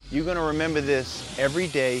You're going to remember this every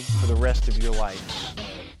day for the rest of your life.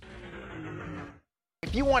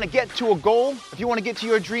 If you want to get to a goal, if you want to get to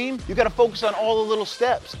your dream, you got to focus on all the little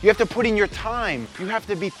steps. You have to put in your time. You have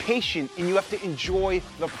to be patient, and you have to enjoy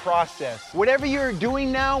the process. Whatever you're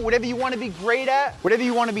doing now, whatever you want to be great at, whatever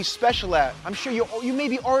you want to be special at, I'm sure you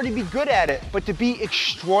maybe already be good at it, but to be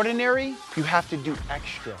extraordinary, you have to do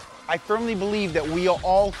extra. I firmly believe that we are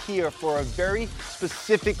all here for a very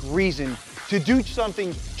specific reason, to do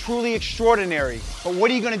something truly extraordinary. But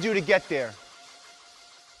what are you going to do to get there?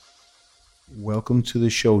 Welcome to the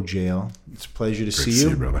show, JL. It's a pleasure to see to see you.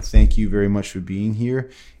 you, brother. Thank you very much for being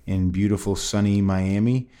here in beautiful, sunny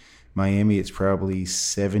Miami. Miami, it's probably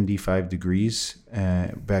 75 degrees.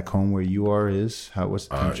 Back home where you are what's the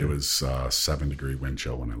temperature? It was 7-degree wind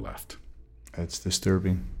chill when I left. That's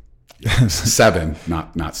disturbing. 7,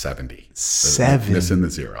 not 70. 7? Missing the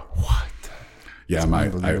 0. What? Yeah,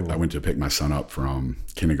 I went to pick my son up from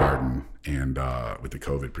kindergarten, and with the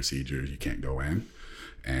COVID procedures, you can't go in.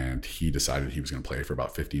 And he decided he was going to play for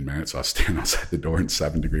about 15 minutes. So I was standing outside the door in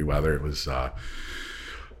 7-degree weather. It was, I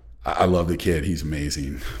love the kid. He's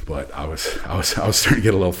amazing. But I was starting to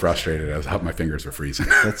get a little frustrated. My fingers were freezing.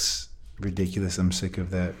 That's ridiculous. I'm sick of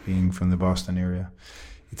that, being from the Boston area.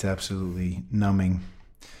 It's absolutely numbing.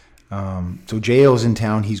 So JL's in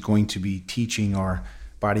town. He's going to be teaching our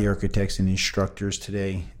body architects and instructors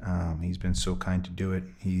today. He's been so kind to do it.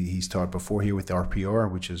 He's taught before here with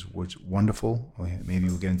RPR, which is wonderful. Maybe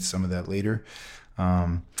we'll get into some of that later.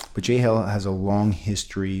 But JL has a long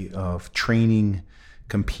history of training,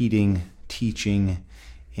 competing, teaching,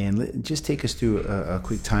 and just take us through a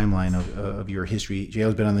quick timeline of your history.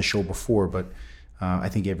 JL's been on the show before, but I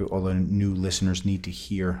think all the new listeners need to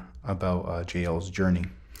hear about JL's journey.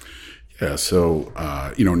 Yeah. So,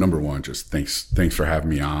 number one, just thanks for having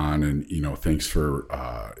me on, and, thanks for,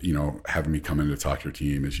 having me come in to talk to your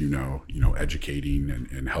team, as educating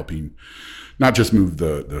and helping not just move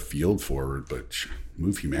the field forward, but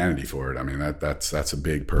move humanity forward. I mean, that's a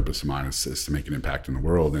big purpose of mine, is to make an impact in the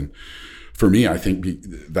world. And for me, I think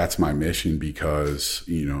that's my mission, because,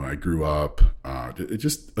 I grew up,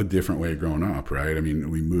 just a different way of growing up. Right. I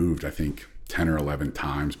mean, we moved, I think, 10 or 11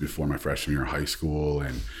 times before my freshman year of high school.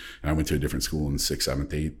 And I went to a different school in 7th,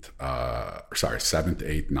 8th,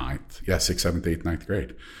 9th. Yeah, 6th, 7th, 8th, 9th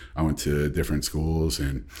grade. I went to different schools,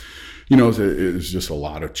 and, it was just a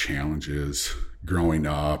lot of challenges growing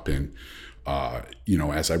up. And,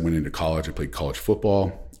 as I went into college, I played college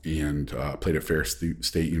football, and played at Ferris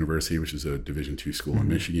State University, which is a Division II school in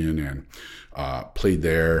Michigan, and played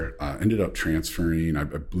there. Ended up transferring. I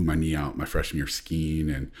blew my knee out my freshman year skiing,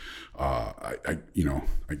 and I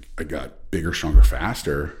got bigger, stronger,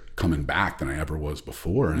 faster coming back than I ever was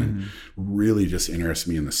before, and really just interested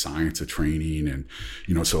me in the science of training. And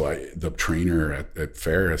so the trainer at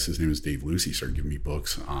Ferris, his name is Dave Lucy, started giving me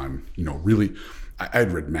books on really. I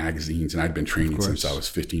had read magazines, and I'd been training since I was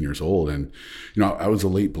 15 years old. And, I was a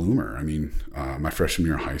late bloomer. I mean, my freshman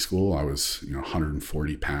year of high school, I was,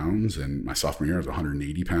 140 pounds, and my sophomore year I was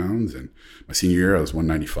 180 pounds. And my senior year I was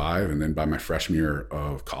 195. And then by my freshman year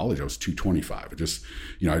of college, I was 225. I just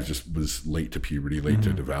was late to puberty, late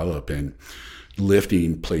to develop, and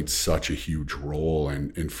lifting played such a huge role.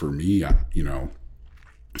 And for me,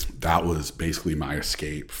 that was basically my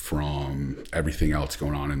escape from everything else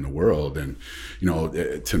going on in the world. And,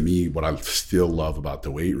 to me, what I still love about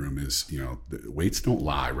the weight room is, the weights don't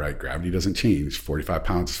lie, right? Gravity doesn't change. 45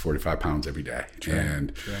 pounds is 45 pounds every day. Right.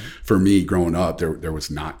 And for me, growing up, there was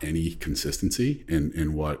not any consistency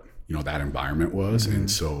in what, that environment was. And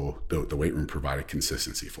so the weight room provided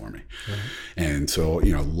consistency for me. Right. And so,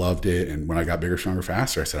 loved it. And when I got bigger, stronger,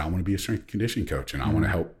 faster, I said, I want to be a strength and conditioning coach, and I want to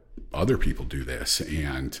help other people do this.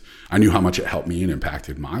 And I knew how much it helped me and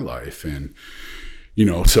impacted my life. And,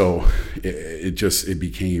 so it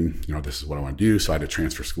became, this is what I want to do. So I had to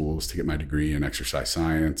transfer schools to get my degree in exercise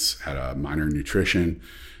science, had a minor in nutrition.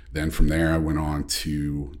 Then from there, I went on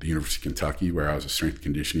to the University of Kentucky, where I was a strength and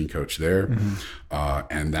conditioning coach there.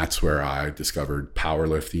 And that's where I discovered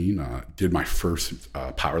powerlifting, did my first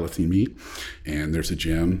powerlifting meet. And there's a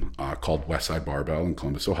gym called Westside Barbell in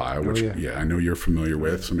Columbus, Ohio, which I know you're familiar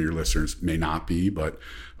with. Some of your listeners may not be, but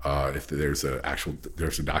if there's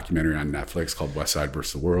a documentary on Netflix called Westside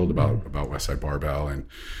versus the World about Westside Barbell. And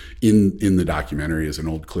in the documentary is an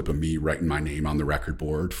old clip of me writing my name on the record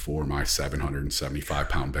board for my 775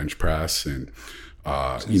 pound bench press. And,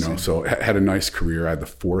 so had a nice career. I had the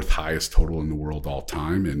 4th highest total in the world all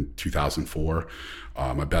time in 2004.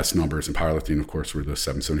 My best numbers in powerlifting, of course, were the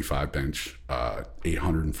 775 bench,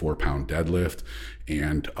 804 pound deadlift,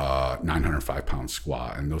 and 905 pound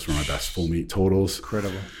squat. And those were my best full meet totals.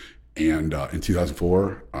 Incredible. And in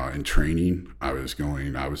 2004, in training, I was doing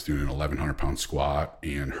an 1,100 pound squat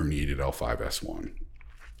and herniated L5S1.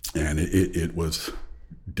 And it was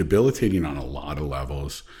debilitating on a lot of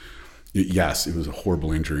levels. Yes, it was a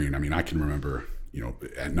horrible injury. And I mean, I can remember,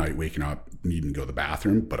 at night waking up, needing to go to the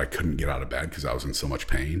bathroom, but I couldn't get out of bed because I was in so much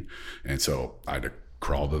pain. And so I had to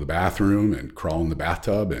crawl to the bathroom and crawl in the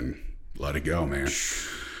bathtub and let it go, man.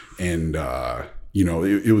 And,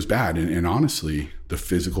 it was bad. And honestly, the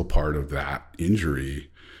physical part of that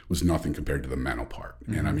injury was nothing compared to the mental part.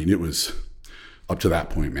 Mm-hmm. And I mean, it was up to that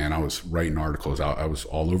point, man, I was writing articles. I was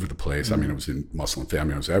all over the place. Mm-hmm. I mean, I was in Muscle and Fit. I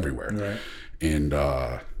mean, I was everywhere. Right. And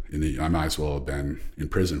I might as well have been in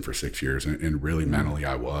prison for 6 years. And really mentally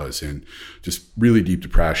I was, and just really deep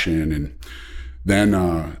depression. And then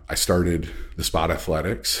I started the Spot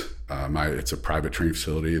Athletics. It's a private training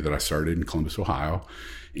facility that I started in Columbus, Ohio.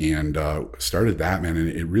 And started that, man, and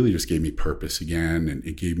it really just gave me purpose again, and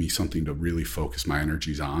it gave me something to really focus my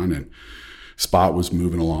energies on. And Spot was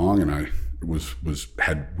moving along, and I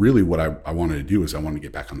had really what I wanted to do is I wanted to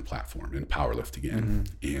get back on the platform and powerlift again.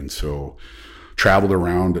 Mm-hmm. And so traveled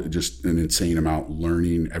around just an insane amount,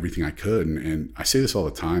 learning everything I could. And I say this all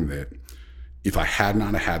the time, that if I had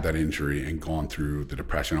not had that injury and gone through the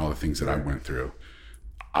depression, all the things that I went through,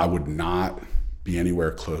 I would not be anywhere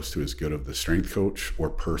close to as good of the strength coach or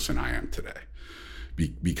person I am today.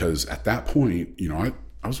 Because at that point,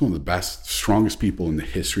 I was one of the best, strongest people in the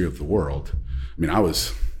history of the world. I mean, I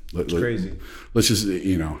was crazy. Let's just,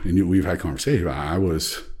 and we've had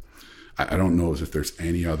conversations. I don't know if there's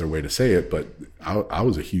any other way to say it, but I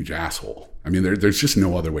was a huge asshole. I mean, there's just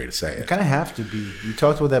no other way to say it. You kind of have to be. You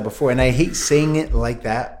talked about that before, and I hate saying it like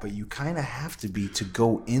that, but you kind of have to be to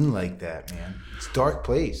go in like that, man. It's a dark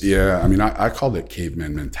place. Yeah, I mean, I called it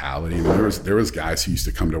caveman mentality. There was guys who used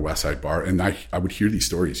to come to Westside Bar, and I would hear these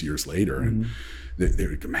stories years later, and they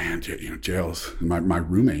would go, man, jails. My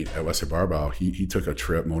roommate at Westside Barbell, he took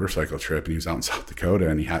a motorcycle trip, and he was out in South Dakota,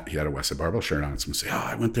 and he had a Westside Barbell shirt on. And someone said,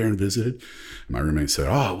 I went there and visited. And my roommate said,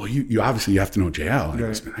 well, you obviously have to know JL. And he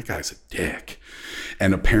goes, man, that guy's a dick.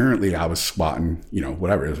 And apparently I was squatting,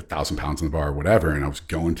 whatever, it was 1,000 pounds in the bar or whatever, and I was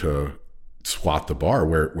going to squat the bar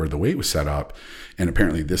where the weight was set up, and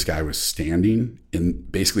apparently this guy was standing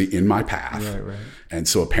basically in my path. Right. And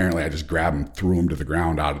so apparently I just grabbed him, threw him to the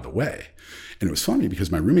ground out of the way. And it was funny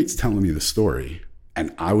because my roommate's telling me the story,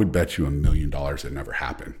 and I would bet you $1 million it never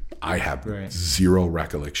happened. I have zero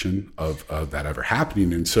recollection of that ever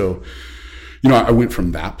happening. And so, I went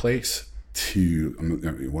from that place to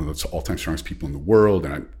one of those all-time strongest people in the world,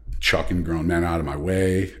 and I'm chucking grown men out of my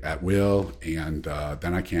way at will, and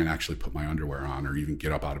then I can't actually put my underwear on or even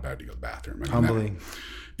get up out of bed to go to the bathroom. Humbling.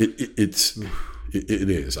 It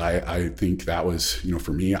is. I think that was,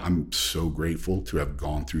 for me, I'm so grateful to have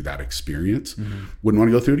gone through that experience. Mm-hmm. Wouldn't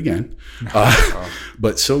want to go through it again,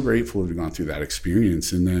 but so grateful to have gone through that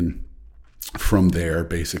experience. And then from there,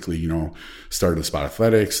 basically, started the Spot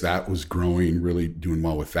Athletics. That was growing, really doing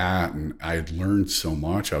well with that. And I had learned so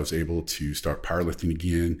much. I was able to start powerlifting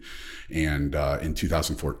again. And in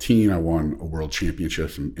 2014, I won a world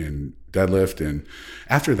championship in deadlift. And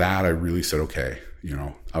after that, I really said, okay,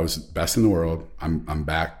 I was best in the world. I'm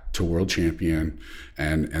back to world champion.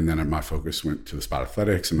 And then my focus went to the Spot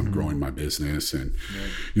Athletics, and I'm growing my business. And,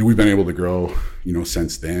 we've been able to grow,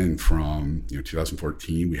 since then. From,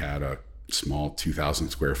 2014, we had a small 2,000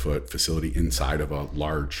 square foot facility inside of a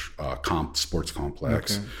large sports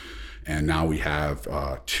complex. Okay. And now we have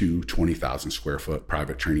two 20,000 square foot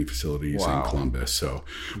private training facilities in Columbus. So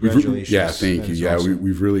congratulations. Thank you. Yeah, awesome.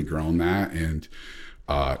 We've really grown that. And,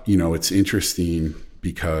 it's interesting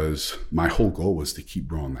because my whole goal was to keep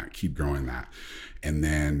growing that. And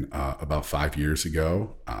then about 5 years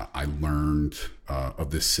ago, I learned of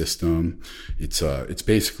this system. It's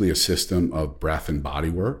basically a system of breath and body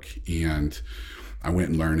work. And I went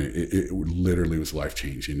and learned it. It literally was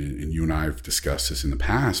life-changing. And you and I have discussed this in the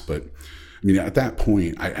past. But, I mean, at that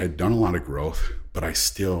point, I had done a lot of growth, but I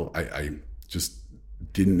just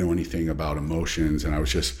didn't know anything about emotions. And I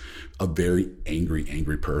was just a very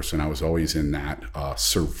angry person. I was always in that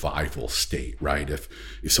survival state, right? If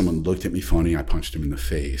someone looked at me funny, I punched him in the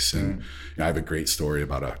face. And I have a great story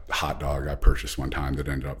about a hot dog I purchased one time that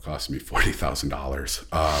ended up costing me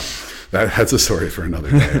 $40,000. That's a story for another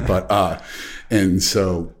day. But and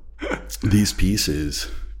so these pieces,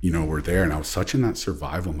 were there, and I was such in that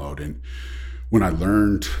survival mode. And when I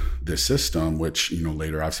learned this system, which,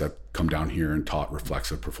 later I've come down here and taught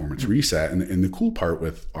reflexive performance reset. And the cool part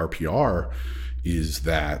with RPR is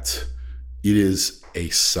that it is a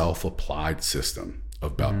self-applied system.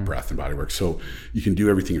 about breath and body work. So you can do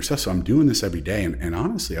everything yourself. So I'm doing this every day. And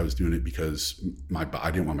honestly, I was doing it because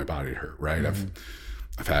I didn't want my body to hurt, right?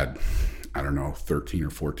 I've had, I don't know, 13 or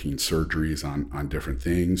 14 surgeries on different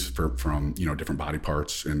things from different body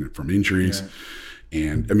parts and from injuries. Yeah.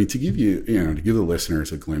 And I mean, to give to give the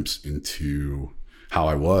listeners a glimpse into how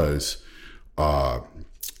I was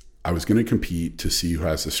going to compete to see who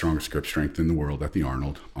has the strongest grip strength in the world at the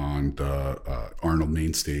Arnold on the Arnold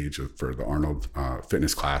main stage for the Arnold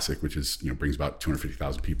Fitness Classic, which is, brings about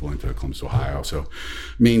 250,000 people into Columbus, Ohio. So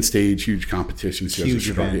main stage, huge competition. Huge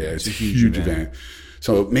event. Yeah, it's a huge event.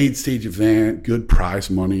 So main stage event, good prize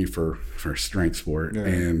money for strength sport. Yeah.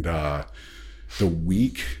 And the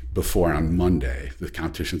week before, on Monday, the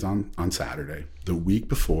competition's on Saturday. The week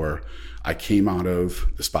before, I came out of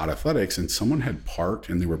the Spot Athletics and someone had parked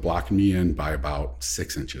and they were blocking me in by about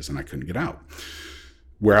 6 inches and I couldn't get out.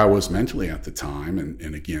 Where I was mentally at the time,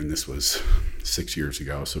 and again, this was 6 years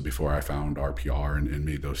ago, so before I found RPR and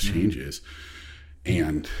made those changes,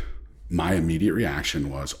 and my immediate reaction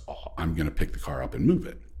was, I'm going to pick the car up and move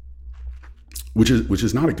it, which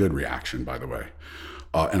is not a good reaction, by the way.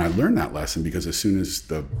 And I learned that lesson because as soon as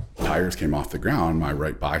the tires came off the ground, my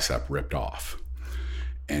right bicep ripped off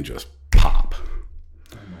and just pop.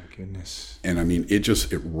 Oh my goodness. And I mean, it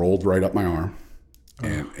rolled right up my arm.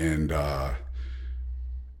 And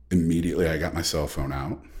immediately I got my cell phone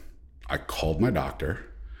out. I called my doctor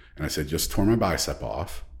and I said, just tore my bicep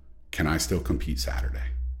off. Can I still compete Saturday?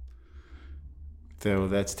 So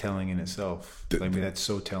that's telling in itself. That's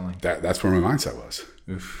so telling. That's where my mindset was.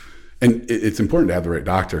 Oof. And it's important to have the right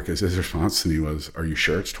doctor because his response to me was, are you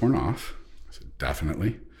sure it's torn off? I said,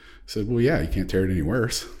 definitely. I said, well, yeah, you can't tear it any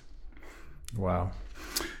worse. Wow.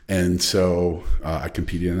 And so I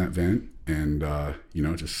competed in that event and,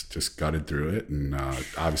 just gutted through it. And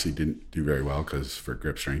obviously didn't do very well because for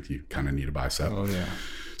grip strength, you kind of need a bicep. Oh, yeah.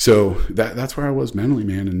 So that's where I was mentally,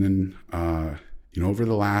 man. And then, over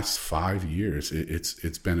the last 5 years,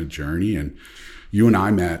 it's been a journey. And you and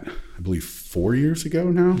I met, I believe, 4 years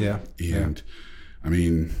ago now. Yeah. And I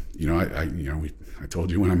mean, I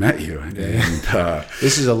told you when I met you. And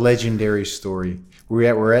this is a legendary story.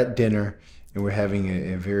 We're at dinner and we're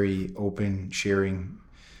having a very open sharing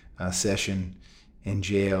session, and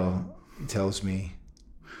JL tells me.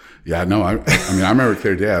 Yeah, no, I mean, I remember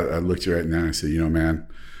clear day. I looked you right in the eye and I said, man,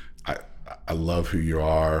 I love who you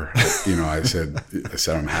are. I said,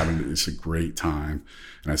 it's a great time.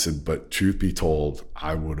 And I said, but truth be told,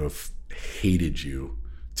 I would have hated you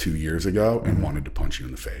 2 years ago and wanted to punch you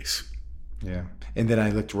in the face. Yeah. And then I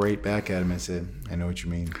looked right back at him and said, I know what you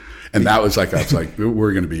mean. And that was like, I was like,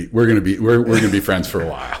 we're going to be friends for a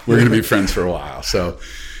while. We're going to be friends for a while. So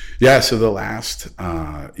yeah. So the last,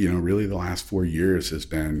 really the last 4 years has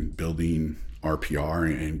been building RPR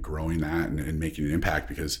and growing that and making an impact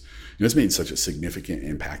because it's made such a significant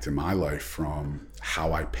impact in my life, from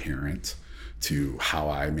how I parent to how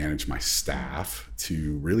I manage my staff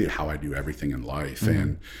to really how I do everything in life.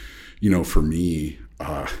 And, for me,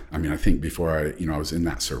 I think before I was in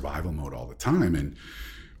that survival mode all the time, and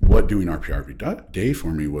what doing RPR every day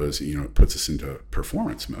for me was, it puts us into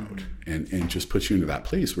performance mode and just puts you into that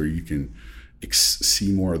place where you can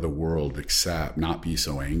see more of the world, accept, not be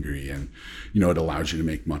so angry. And, it allows you to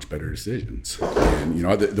make much better decisions. And,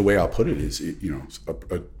 the way I'll put it is,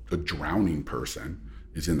 a drowning person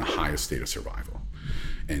is in the highest state of survival.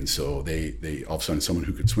 And so they all of a sudden, someone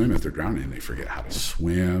who could swim, if they're drowning, they forget how to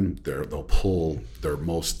swim. They'll pull their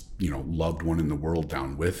most, loved one in the world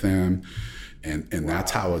down with them. And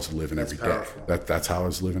that's how I was living every day. That's how I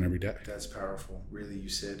was living every day. That's powerful. Really, you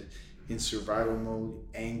said in survival mode,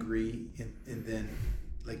 angry, and then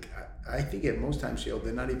I think at most times,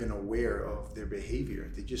 they're not even aware of their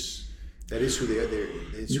behavior. That is who they are.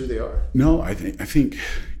 It's who they are. No, I think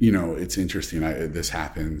it's interesting. This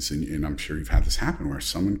happens, and I'm sure you've had this happen, where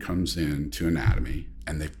someone comes in to anatomy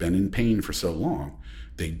and they've been in pain for so long,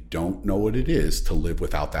 they don't know what it is to live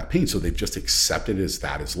without that pain. So they've just accepted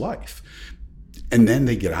that as life. And then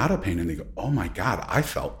they get out of pain and they go, oh my God, I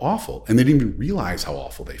felt awful. And they didn't even realize how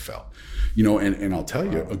awful they felt. And I'll tell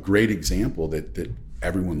you a great example that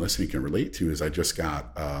everyone listening can relate to is I just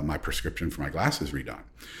got my prescription for my glasses redone.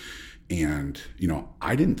 And,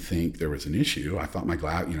 I didn't think there was an issue. I thought my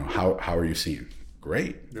glass, how are you seeing?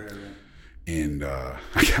 Great. Right. And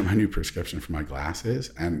I got my new prescription for my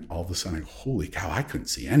glasses, and all of a sudden, holy cow, I couldn't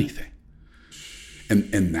see anything.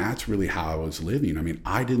 And that's really how I was living. I mean,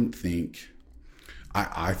 I didn't think,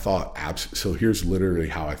 I thought, so here's literally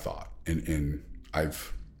how I thought. And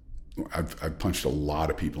I've punched a lot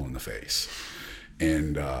of people in the face.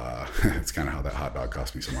 And that's kind of how that hot dog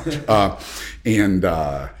cost me so much.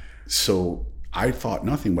 So I thought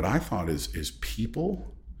nothing. What I thought is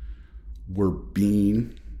people were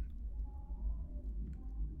being,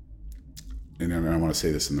 and I want to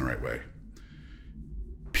say this in the right way.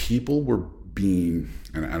 People were being,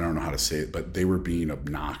 and I don't know how to say it, but they were being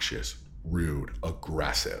obnoxious, rude,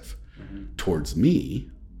 aggressive towards me.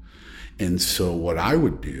 And so what I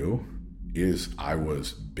would do is I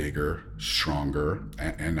was bigger, stronger,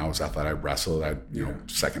 and I was athletic. I wrestled. I,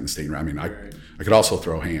 second in the state. I mean, I could also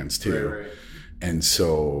throw hands too. Right. And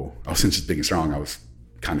so I wasn't just big and strong. I was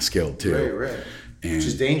kind of skilled too. Right. And, which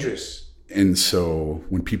is dangerous. And so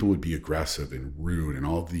when people would be aggressive and rude and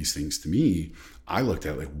all of these things to me, I looked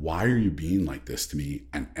at it like, why are you being like this to me?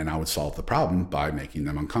 And I would solve the problem by making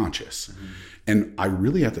them unconscious. Mm-hmm. And I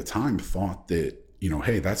really at the time thought that,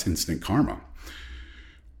 hey, that's instant karma.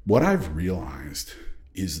 What I've realized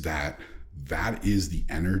is that is the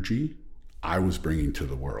energy I was bringing to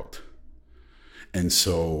the world. And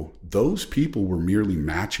so those people were merely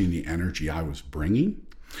matching the energy I was bringing.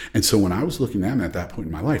 And so when I was looking at them at that point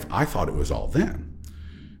in my life, I thought it was all them.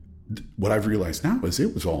 What I've realized now is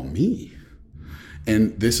it was all me.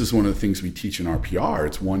 And this is one of the things we teach in RPR.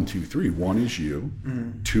 It's 1, 2, 3. 1 is you,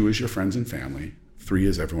 2 is your friends and family, 3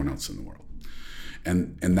 is everyone else in the world.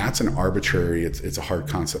 And that's an arbitrary, it's a hard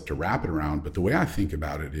concept to wrap it around. But the way I think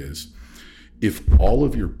about it is, if all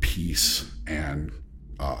of your peace and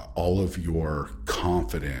all of your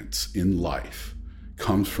confidence in life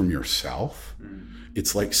comes from yourself,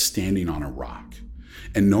 it's like standing on a rock.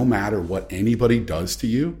 And no matter what anybody does to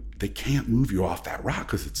you, they can't move you off that rock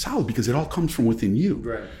because it's solid, because it all comes from within you.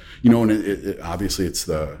 Right. And it obviously it's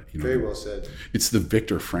the, very well said. It's the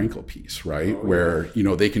Viktor Frankl piece, right? Where,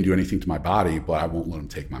 they can do anything to my body, but I won't let them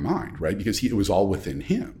take my mind, right? Because it was all within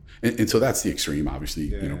him. And so that's the extreme, obviously,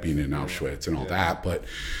 being in Auschwitz and all that. But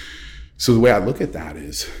so the way I look at that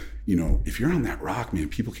is, if you're on that rock, man,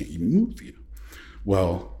 people can't even move you.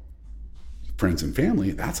 Well, friends and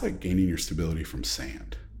family, that's like gaining your stability from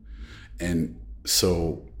sand. And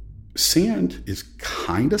so sand is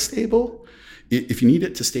kind of stable. If you need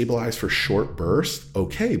it to stabilize for short bursts,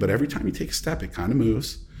 okay, but every time you take a step, it kind of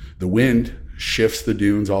moves. The wind shifts the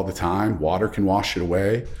dunes all the time. Water can wash it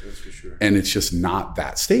away. That's for sure. And it's just not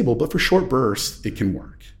that stable, but for short bursts, it can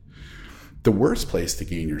work. The worst place to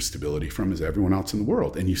gain your stability from is everyone else in the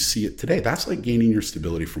world. And you see it today. That's like gaining your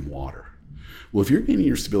stability from water. Well, if you're gaining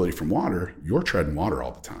your stability from water, you're treading water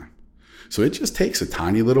all the time. So it just takes a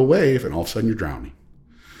tiny little wave and all of a sudden you're drowning.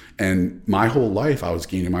 And my whole life, I was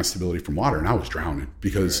gaining my stability from water and I was drowning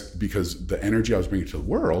because the energy I was bringing to the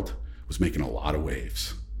world was making a lot of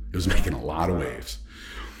waves. It was making a lot of waves.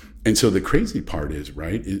 And so the crazy part is,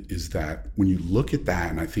 right, is that when you look at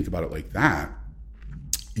that, and I think about it like that,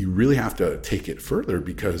 you really have to take it further,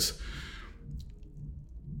 because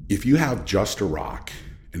if you have just a rock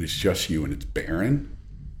and it's just you and it's barren,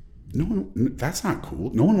 that's not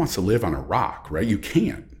cool. No one wants to live on a rock, right? You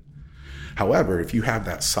can't. However, if you have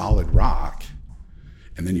that solid rock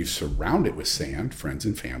and then you surround it with sand, friends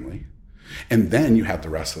and family, and then you have the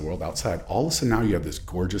rest of the world outside, all of a sudden now you have this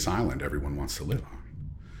gorgeous island everyone wants to live on.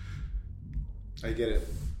 I get it.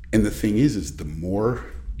 And the thing is the more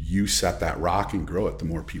you set that rock and grow it, the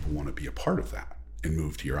more people want to be a part of that and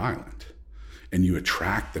move to your island. And you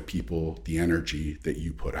attract the people, the energy that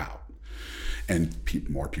you put out. And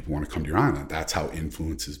more people want to come to your island. That's how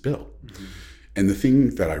influence is built. Mm-hmm. And the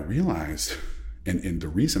thing that I realized, and the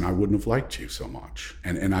reason I wouldn't have liked you so much,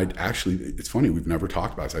 and I actually, it's funny, we've never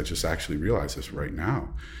talked about this, I just actually realized this right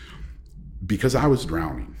now, because I was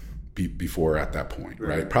drowning before at that point,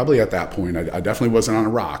 right? Probably at that point, I definitely wasn't on a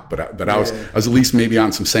rock, but I was at least maybe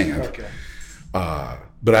on some sand. Okay.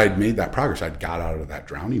 But I'd made that progress. I'd got out of that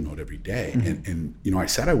drowning mode every day. Mm-hmm. And I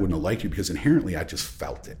said I wouldn't have liked you because inherently I just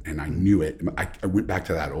felt it and I knew it. I went back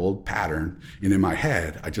to that old pattern, and in my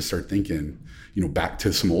head, I just started thinking, back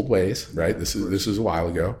to some old ways, right? This is a while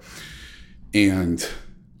ago. And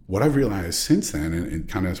what I've realized since then, and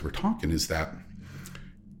kind of as we're talking, is that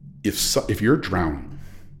if you're drowning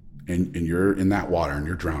and you're in that water and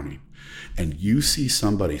you're drowning and you see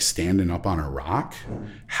somebody standing up on a rock,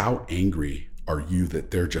 how angry are you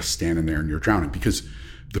that they're just standing there and you're drowning? Because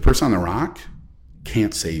the person on the rock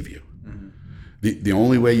can't save you. Mm-hmm. The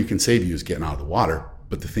only way you can save you is getting out of the water.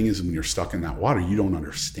 But the thing is, when you're stuck in that water, you don't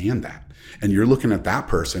understand that. And you're looking at that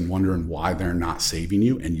person wondering why they're not saving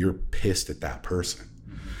you, and you're pissed at that person.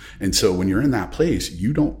 Mm-hmm. And so when you're in that place,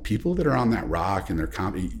 people that are on that rock and they're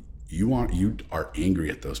you are angry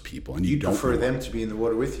at those people, and you don't prefer them to be in the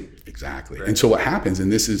water with you. Exactly. Right. And so what happens,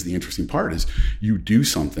 and this is the interesting part, is you do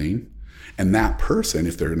something, and that person,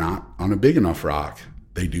 if they're not on a big enough rock,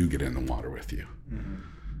 they do get in the water with you.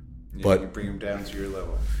 Mm-hmm. Yeah, but you bring them down to your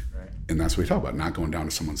level, right? And that's what we talk about, not going down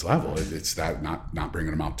to someone's level. It's that not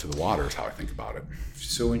bringing them out to the water is how I think about it.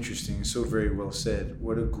 So interesting. So very well said.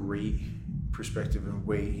 What a great perspective and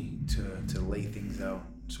way to lay things out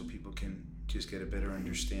so people can just get a better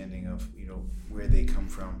understanding of, where they come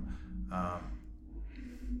from.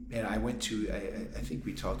 And I went to, I think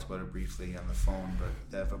we talked about it briefly on the phone, but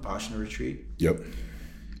that Vipassana retreat. Yep.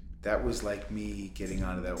 That was like me getting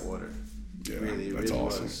out of that water. Yeah, it really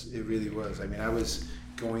awesome. was. It really was. I mean, I was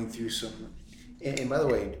going through some, and by the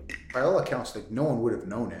way, by all accounts, like no one would have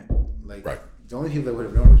known it. Like right. The only people that would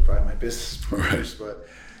have known it was probably my business partners, right.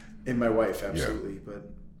 and my wife, absolutely. Yeah.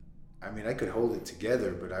 But I mean, I could hold it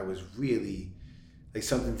together, but I was really, like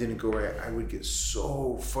something didn't go right. I would get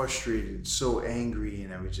so frustrated, so angry,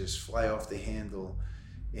 and I would just fly off the handle.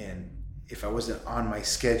 And if I wasn't on my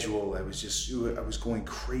schedule, I was going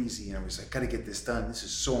crazy, and I was like, gotta get this done. This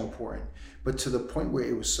is so important. But to the point where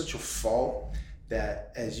it was such a fault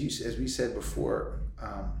that, as we said before,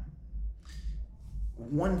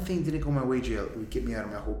 one thing didn't go my way, Jay. It would get me out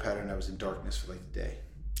of my whole pattern. I was in darkness for like a day.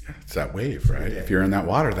 Yeah, it's that wave, right? If you're in that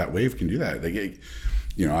water, that wave can do that. They get,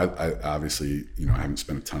 I obviously, I haven't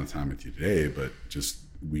spent a ton of time with you today, but just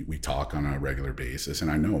we talk on a regular basis, and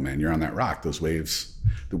I know, man, you're on that rock. The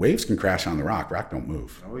waves can crash on the rock. Rock don't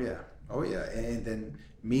move. Oh yeah. And then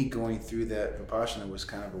me going through that Vipassana was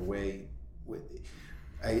kind of a way.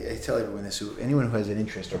 I tell everyone this. Anyone who has an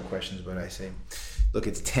interest or questions, but I say, look,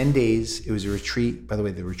 it's 10 days. It was a retreat. By the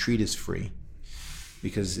way, the retreat is free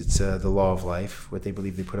because it's the law of life. What they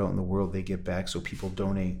believe they put out in the world, they get back. So people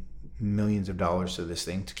donate millions of dollars to this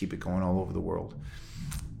thing to keep it going all over the world.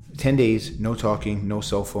 10 days, no talking, no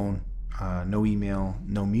cell phone, no email,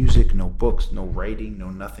 no music, no books, no writing, no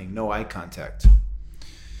nothing, no eye contact.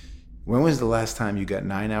 When was the last time you got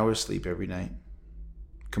 9 hours sleep every night?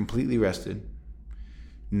 Completely rested,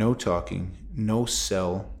 no talking, no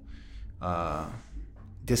cell,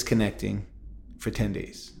 disconnecting for 10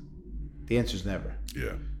 days? The answer is never.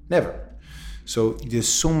 Yeah. Never. So there's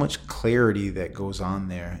so much clarity that goes on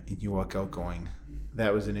there, and you walk out going,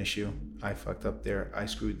 that was an issue. I fucked up there. I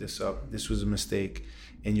screwed this up. This was a mistake.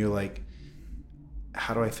 And you're like,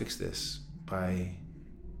 how do I fix this? And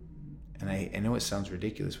I know it sounds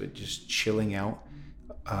ridiculous, but just chilling out,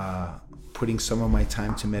 putting some of my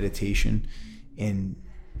time to meditation and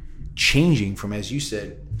changing from, as you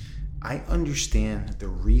said, I understand the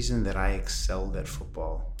reason that I excelled at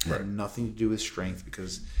football had nothing to do with strength,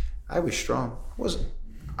 because I was strong.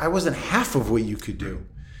 I wasn't half of what you could do.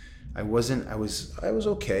 I was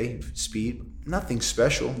okay. Speed, nothing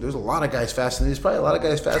special. There's a lot of guys faster than me. There's probably a lot of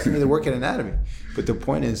guys faster than me that work at anatomy. But the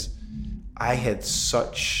point is, I had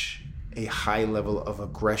such a high level of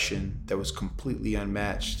aggression that was completely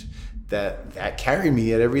unmatched that carried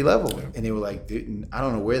me at every level. And they were like, dude, I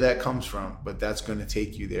don't know where that comes from, but that's going to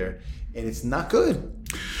take you there. And it's not good.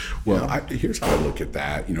 Well, here's how I look at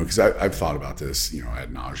that, because I've thought about this,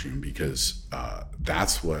 ad nauseum, because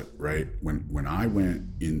that's what, right, when I went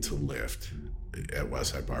into lift at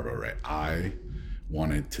Westside Barbell, right, I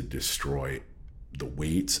wanted to destroy the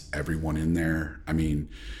weights, everyone in there. I mean,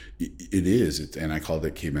 it is, and I call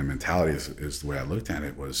it caveman mentality is the way I looked at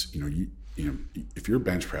it was, if you're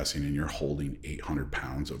bench pressing and you're holding 800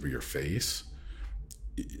 pounds over your face,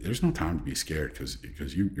 there's no time to be scared because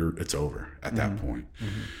it's over at that point.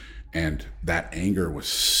 Mm-hmm. And that anger was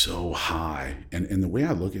so high. And the way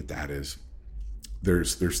I look at that is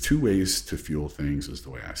there's two ways to fuel things is the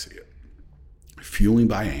way I see it. Fueling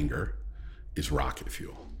by anger is rocket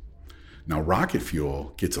fuel. Now, rocket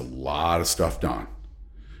fuel gets a lot of stuff done.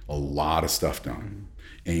 Mm-hmm.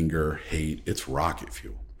 Anger, hate, it's rocket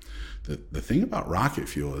fuel. The thing about rocket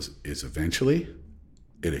fuel is eventually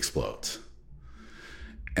it explodes.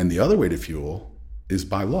 And the other way to fuel is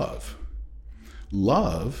by love.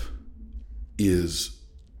 Love is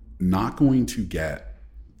not going to get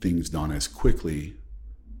things done as quickly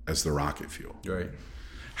as the rocket fuel. Right.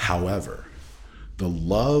 However, the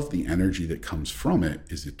love, the energy that comes from it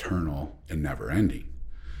is eternal and never ending.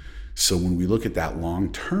 So when we look at that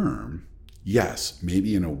long term, yes,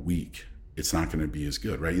 maybe in a week, it's not going to be as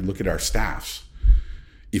good, right? You look at our staffs.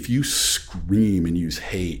 If you scream and use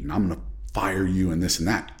hate and I'm going to fire you and this and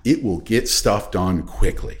that, it will get stuff done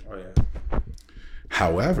quickly. Oh, yeah.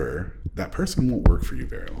 However, that person won't work for you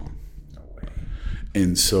very long. No way.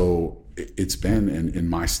 And so it's been in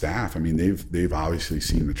my staff. I mean, they've obviously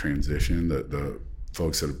seen the transition, the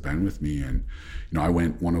folks that have been with me. And, I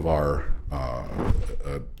went, one of our,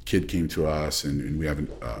 a kid came to us and we have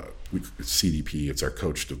it's CDP, it's our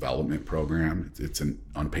coach development program. It's an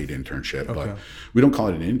unpaid internship, but we don't call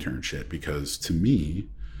it an internship because to me,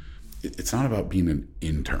 it's not about being an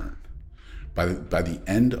intern. By the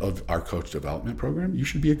end of our coach development program, you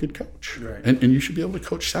should be a good coach, right. and you should be able to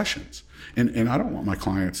coach sessions. And I don't want my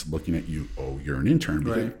clients looking at you, oh, you're an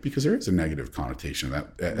intern, because there is a negative connotation of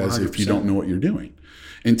that, as 100%. If you don't know what you're doing.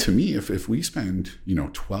 And to me, if we spend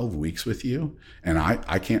 12 weeks with you, and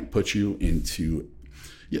I can't put you into,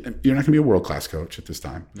 you're not going to be a world-class coach at this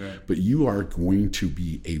time, right. but you are going to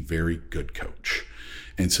be a very good coach.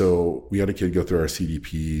 And so we had a kid go through our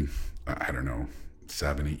CDP, I don't know,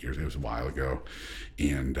 7-8 years. It was a while ago,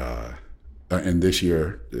 and this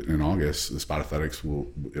year in August, the Spot Athletics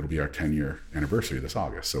it'll be our 10-year anniversary this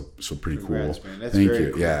August. So pretty Congrats, cool. Man. That's Thank very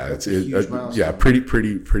you. Cool. Yeah, that's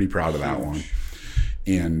pretty proud of that one.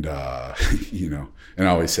 And and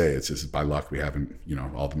I always say it's just by luck we haven't,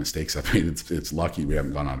 all the mistakes I've made. It's lucky we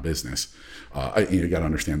haven't gone out of business. You got to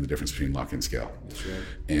understand the difference between luck and skill. That's right.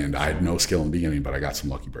 And I had no skill in the beginning, but I got some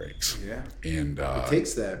lucky breaks. Yeah. And it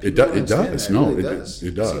takes that. It does. No, it does.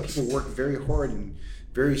 It does. does. People work very hard and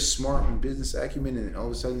very smart in business acumen, and all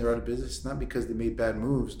of a sudden they're out of business. It's not because they made bad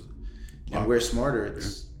moves and we're smarter.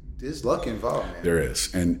 There's luck involved, man. There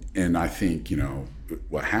is, and I think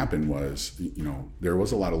what happened was there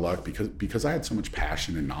was a lot of luck because I had so much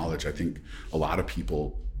passion and knowledge. I think a lot of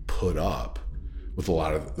people put up with a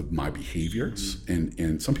lot of my behaviors, mm-hmm.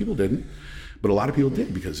 and some people didn't, but a lot of people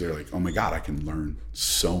did because they're like, oh my God, I can learn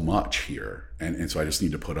so much here, and so I just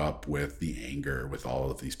need to put up with the anger, with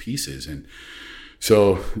all of these pieces. And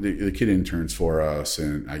so the kid interns for us,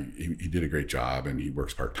 and he did a great job, and he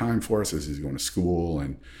works part-time for us as he's going to school.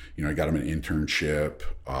 And, I got him an internship,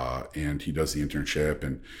 and he does the internship.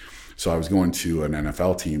 And so I was going to an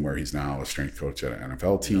NFL team where he's now a strength coach at an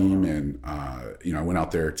NFL team. And, I went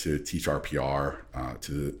out there to teach RPR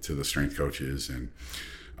to the strength coaches. And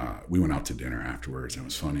we went out to dinner afterwards. And it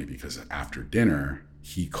was funny because after dinner,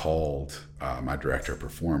 he called my director of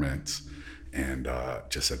performance and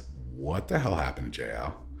just said, what the hell happened to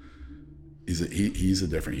JL? He's a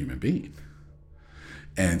different human being.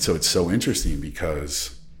 And so it's so interesting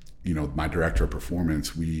because, my director of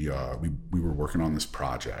performance, we were working on this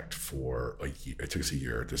project for a year. It took us a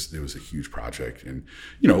year. It was a huge project. And,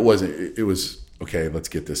 it was, okay, let's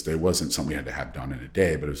get this. It wasn't something we had to have done in a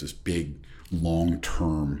day, but it was this big,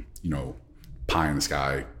 long-term, pie in the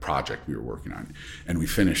sky project we were working on, and we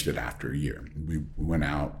finished it after a year. We went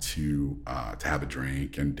out to have a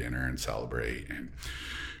drink and dinner and celebrate, and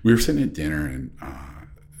we were sitting at dinner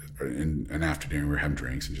and after dinner we were having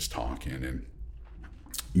drinks and just talking, and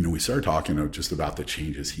we started talking just about the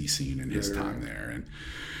changes he's seen in his time there. And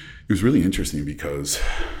it was really interesting because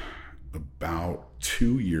about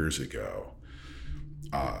 2 years ago,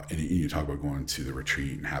 and you talk about going to the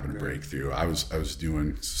retreat and having a breakthrough. I was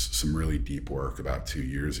doing some really deep work about 2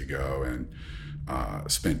 years ago,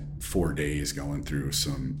 and spent 4 days going through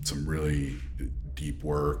some really deep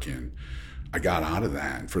work. And I got out of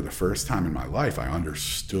that, and for the first time in my life, I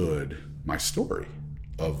understood my story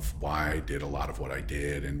of why I did a lot of what I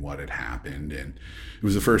did and what had happened. And it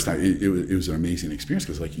was the first time. It was an amazing experience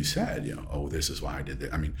because, like you said, oh, this is why I did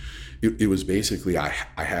that. I mean, it was basically I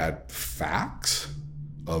had facts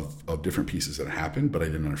of different pieces that happened, but I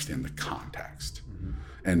didn't understand the context.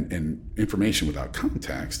 Mm-hmm. And information without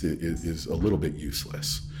context is a little bit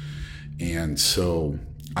useless. And so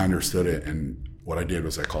I understood it, and what I did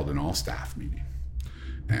was I called an all-staff meeting,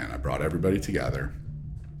 and I brought everybody together,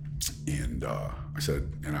 and I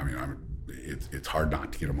said, and I mean, it's hard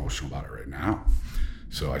not to get emotional about it right now.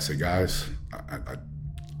 So I said, guys,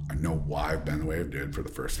 I know why I've been the way I did for the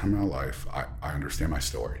first time in my life. I understand my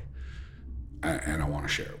story. And I want to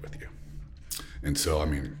share it with you. And so, I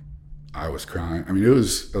mean, I was crying. I mean, it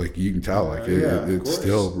was like, you can tell, like it's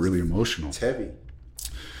still really emotional. It's heavy.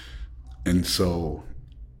 And so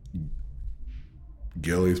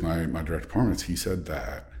Gilly's my director of performance. He said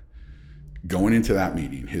that going into that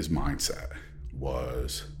meeting, his mindset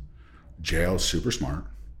was, JL's super smart.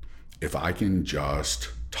 If I can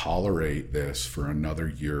just tolerate this for another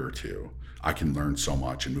year or two, I can learn so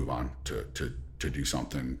much and move on to do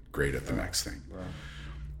something great at the next thing. Wow.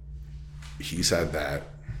 He said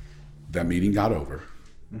that meeting got over.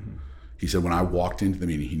 Mm-hmm. He said when I walked into the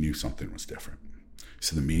meeting, he knew something was different.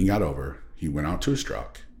 So the meeting got over. He went out to his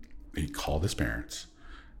truck. He called his parents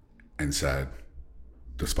and said,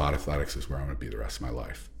 the Spot Athletics is where I'm going to be the rest of my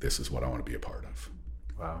life. This is what I want to be a part of.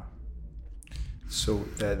 Wow. So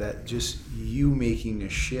that just you making a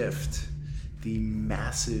shift, the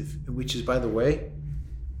massive, which is, by the way,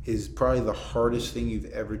 is probably the hardest thing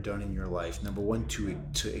you've ever done in your life. Number one, to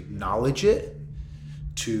acknowledge it,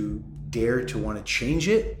 to dare to want to change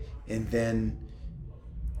it, and then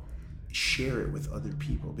share it with other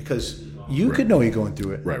people, because you could know you're going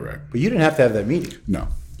through it. Right. But you didn't have to have that meeting. No.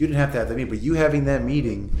 You didn't have to have that meeting, but you having that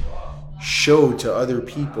meeting showed to other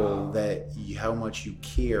people that how much you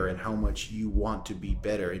care and how much you want to be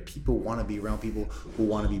better. And people want to be around people who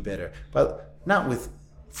want to be better. But not with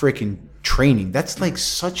freaking training. That's like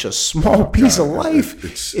such a small piece of life.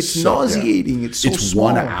 It's so, nauseating. It's so it's small.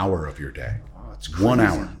 1 hour of your day. Oh, it's crazy. 1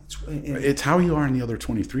 hour. It's how you are in the other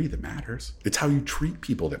 23 that matters. It's how you treat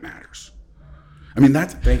people that matters. I mean,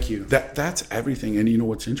 thank you. That's everything. And you know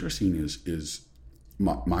what's interesting is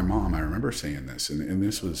my mom, I remember saying this, and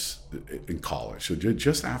this was in college, so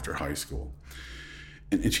just after high school.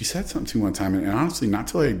 And she said something to me one time, and honestly, not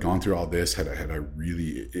till I had gone through all this, had I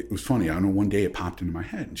really, it was funny. I don't know, one day it popped into my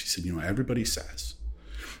head, and she said, you know, everybody says,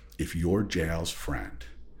 if you're Jael's friend,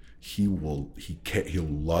 he'll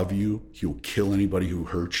love you, he'll kill anybody who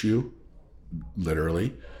hurts you,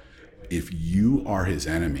 literally. If you are his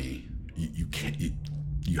enemy, he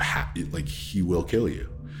will kill you.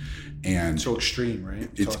 And so extreme, right?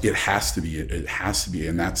 It has to be.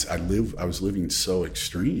 And I was living so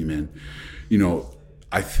extreme. And, you know,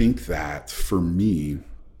 I think that for me,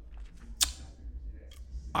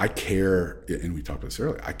 I care, and we talked about this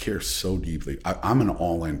earlier, I care so deeply. I'm an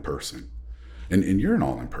all-in person. And you're an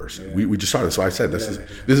all-in person. Yeah. We just started. So I said, this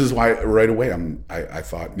is why right away I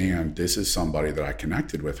thought, man, this is somebody that I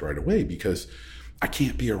connected with right away, because I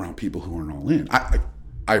can't be around people who aren't all in.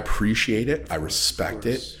 I appreciate it. I respect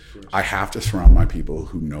it. I have to surround my people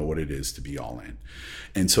who know what it is to be all in.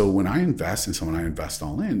 And so when I invest in someone, I invest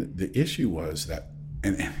all in. The issue was that,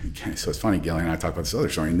 and so it's funny, Gillian and I talked about this other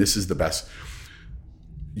story, and this is the best.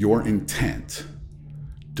 Your intent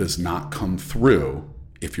does not come through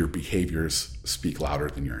if your behaviors speak louder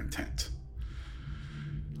than your intent.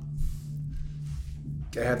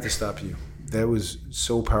 I have to stop you. That was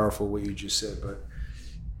so powerful what you just said. But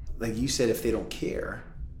like you said, if they don't care,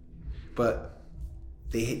 but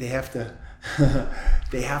they have to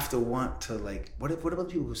they have to want to, like, what about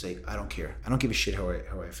people who say, I don't care, I don't give a shit how I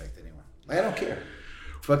affect anyone, like, I don't care,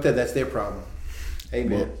 fuck that, that's their problem. Hey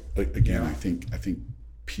man, well, again, I think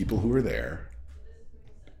people who are there,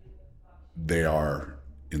 they are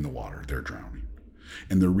in the water, they're drowning,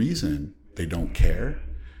 and the reason they don't care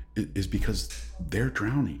is because they're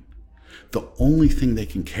drowning. The only thing they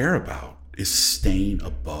can care about is staying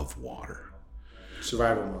above water.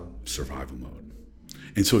 Survival mode.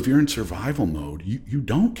 And so if you're in survival mode, you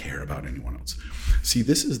don't care about anyone else. See,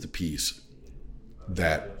 this is the piece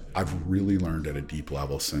that I've really learned at a deep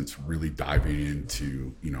level since really diving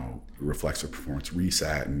into, you know, reflexive performance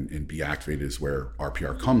reset and Be Activated is where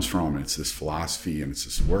RPR comes from. And it's this philosophy and it's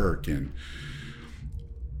this work. And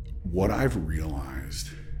what I've realized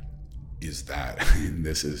is that, and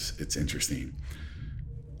it's interesting,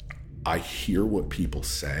 I hear what people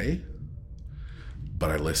say,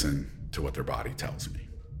 but I listen to what their body tells me,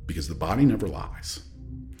 because the body never lies.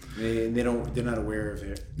 They're not aware of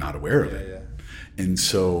it. Not aware of it. Yeah. And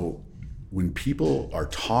so when people are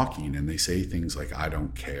talking and they say things like, I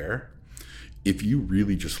don't care, if you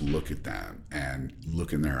really just look at them and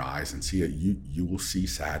look in their eyes and see it, you will see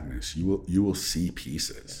sadness. You will see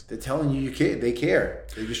pieces. They're telling you care. They care.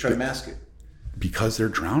 They just try to mask it. Because they're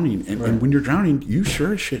drowning. And when you're drowning, you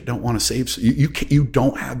sure as shit don't want to save. You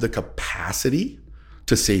don't have the capacity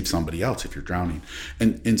to save somebody else if you're drowning.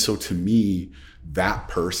 And so to me, that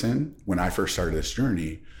person, when I first started this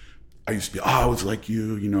journey, I used to be, I was like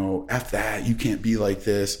you know, F that, you can't be like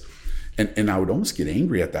this. And I would almost get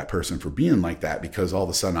angry at that person for being like that, because all of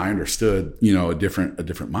a sudden I understood, you know, a different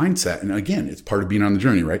mindset. And again, it's part of being on the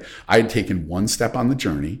journey, right? I had taken one step on the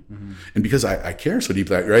journey, and because I care so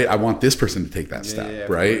deeply, right? I want this person to take that step,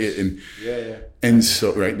 right? And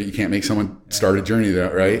so, right, but you can't make someone start a journey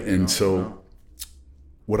that, right? And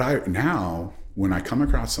when I come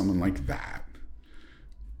across someone like that,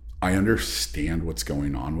 I understand what's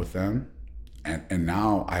going on with them, and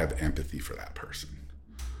now I have empathy for that person.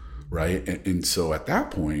 Right. And so at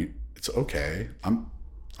that point, it's okay. I'm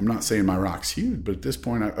not saying my rock's huge, but at this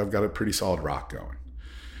point I've got a pretty solid rock going,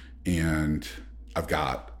 and I've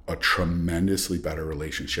got a tremendously better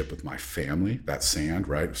relationship with my family. That sand,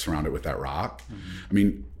 right? Surrounded with that rock. I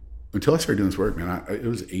mean, until I started doing this work, man, it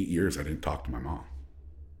was 8 years I didn't talk to my mom.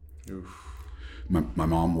 Oof. My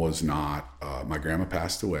mom was not, my grandma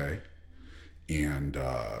passed away, and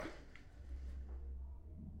I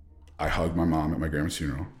hugged my mom at my grandma's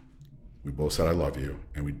funeral. We both said, I love you.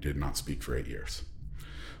 And we did not speak for 8 years.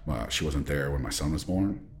 She wasn't there when my son was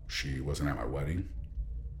born. She wasn't at my wedding.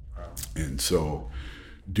 Wow. And so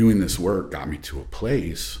doing this work got me to a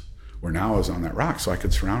place where now I was on that rock, so I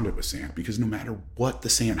could surround it with sand, because no matter what the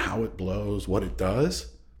sand, how it blows, what it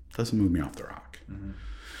does, doesn't move me off the rock.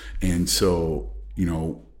 And so, you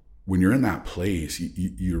know, when you're in that place,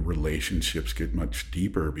 your relationships get much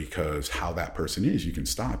deeper, because how that person is, you can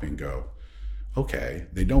stop and go, okay,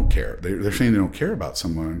 they don't care. They're saying they don't care about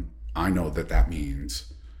someone. I know that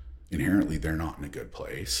means inherently they're not in a good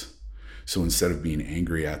place. So instead of being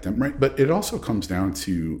angry at them, right? But it also comes down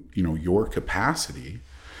to, you know, your capacity,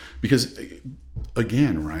 because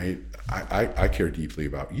again, right, I care deeply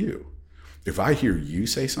about you. If I hear you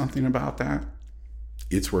say something about that,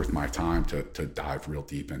 it's worth my time to dive real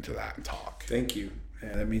deep into that and talk. Thank you.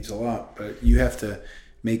 Yeah, that means a lot. But you have to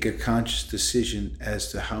make a conscious decision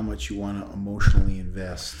as to how much you want to emotionally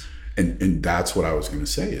invest. And that's what I was going to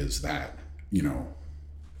say, is that, you know,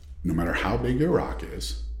 no matter how big your rock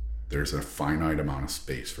is, there's a finite amount of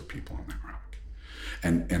space for people on that rock.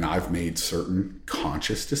 And I've made certain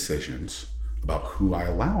conscious decisions about who I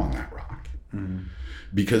allow on that rock. Mm-hmm.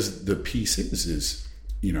 Because the piece is,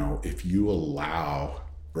 you know, if you allow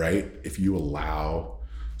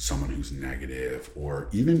someone who's negative, or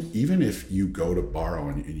even if you go to borrow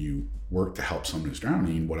and you work to help someone who's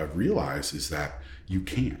drowning, what I've realized is that you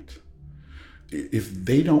can't. If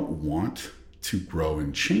they don't want to grow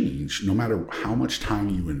and change, no matter how much time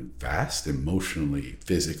you invest emotionally,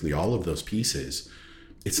 physically, all of those pieces,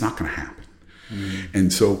 it's not going to happen. Mm-hmm.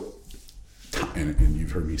 And so, and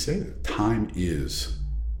you've heard me say that time is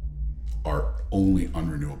our only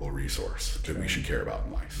unrenewable resource that we should care about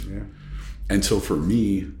in life. Yeah. And so for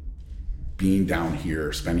me, being down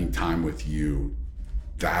here, spending time with you,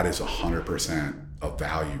 that is 100% of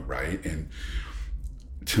value, right? And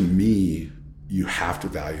to me, you have to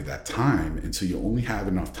value that time. And so you only have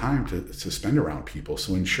enough time to spend around people.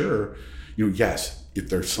 So ensure, you know, yes, if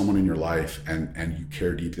there's someone in your life and you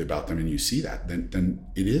care deeply about them and you see that, then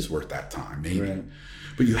it is worth that time, maybe. Right.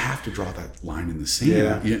 But you have to draw that line in the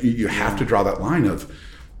sand. Yeah. You have to draw that line of,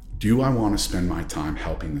 do I want to spend my time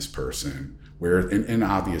helping this person? And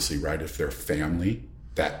obviously, right, if they're family,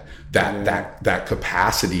 that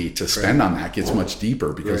capacity to spend on that gets much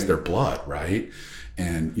deeper, because they're blood, right?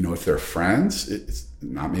 And, you know, if they're friends, it's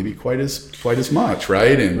not maybe quite as much,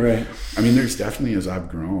 right? And I mean, there's definitely, as I've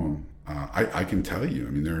grown, I can tell you, I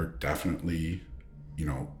mean, there are definitely, you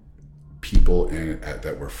know, people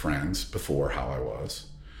that were friends before how I was,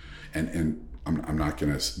 and I'm not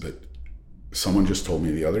gonna, but someone just told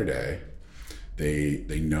me the other day,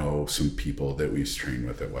 they know some people that we used to train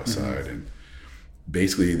with at Westside, and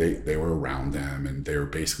basically they were around them, and they were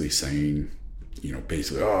basically saying, you know,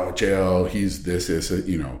 basically, oh, JL, he's this,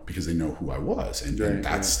 you know, because they know who I was, and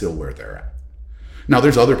that's still where they're at. Now,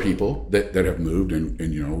 there's other people that have moved,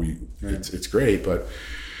 and you know, it's great, but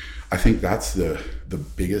I think that's the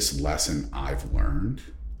biggest lesson I've learned,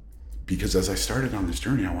 because as I started on this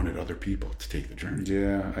journey, I wanted other people to take the journey.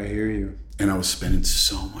 Yeah, I hear you. And I was spending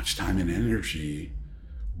so much time and energy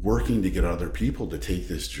working to get other people to take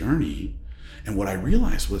this journey. And what I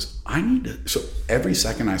realized was so every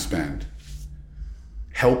second I spend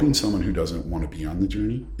helping someone who doesn't want to be on the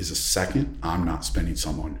journey is a second I'm not spending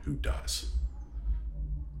someone who does.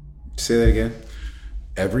 Say that again.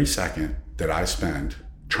 Every second that I spend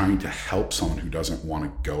trying to help someone who doesn't want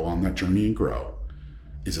to go on that journey and grow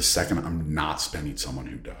is a second I'm not spending someone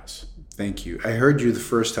who does. Thank you. I heard you the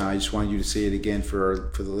first time. I just wanted you to say it again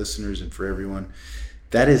for the listeners and for everyone.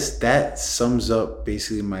 That sums up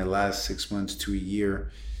basically my last 6 months to a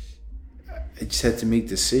year. I just had to make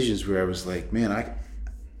decisions where I was like, man,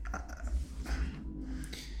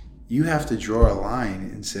 you have to draw a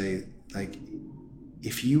line and say, like,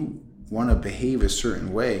 if you want to behave a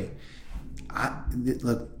certain way,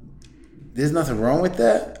 look, there's nothing wrong with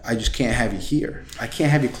that. I just can't have you here. I can't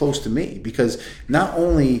have you close to me, because not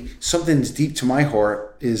only something that's deep to my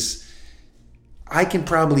heart is I can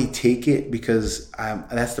probably take it because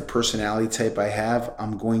that's the personality type I have.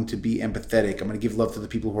 I'm going to be empathetic. I'm going to give love to the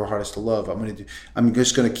people who are hardest to love. I'm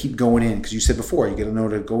just going to keep going in, because you said before, you got to know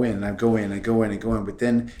to go in, and I go in. But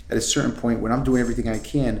then at a certain point, when I'm doing everything I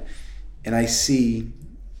can and I see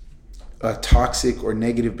a toxic or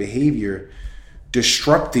negative behavior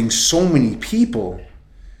disrupting so many people,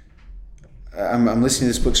 I'm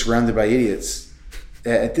listening to this book, Surrounded by Idiots.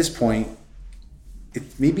 At this point,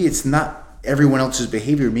 maybe it's not everyone else's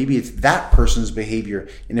behavior, maybe it's that person's behavior.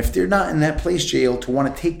 And if they're not in that place, JL, to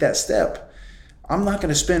want to take that step, I'm not going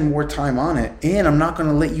to spend more time on it, and I'm not going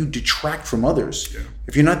to let you detract from others. Yeah.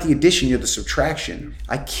 If you're not the addition, you're the subtraction.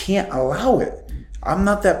 I can't allow it. I'm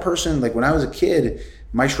not that person. Like when I was a kid,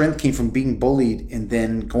 my strength came from being bullied and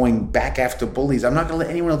then going back after bullies. I'm not going to let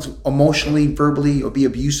anyone else emotionally, verbally, or be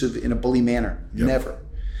abusive in a bully manner. Yep. Never.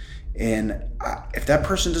 And if that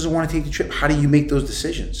person doesn't want to take the trip, how do you make those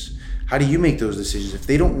decisions? How do you make those decisions? If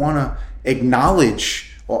they don't want to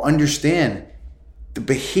acknowledge or understand the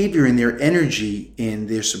behavior and their energy and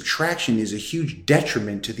their subtraction is a huge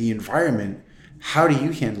detriment to the environment, how do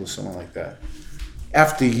you handle someone like that?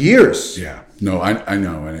 After years. Yeah, no, I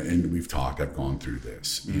know. And we've talked, I've gone through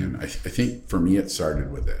this. And I think for me, it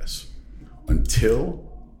started with this. Until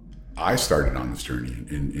I started on this journey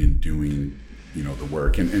in doing, the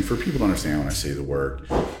work. And for people to understand when I say the work,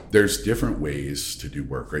 there's different ways to do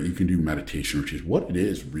work, right? You can do meditation, which is what it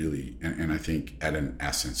is really. And I think at an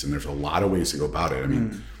essence, and there's a lot of ways to go about it. I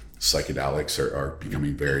mean, psychedelics are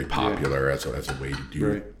becoming very popular as a way to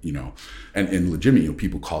do, right. And legitimate,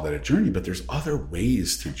 people call that a journey, but there's other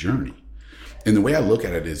ways to journey. And the way I look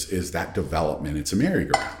at it is that development, it's a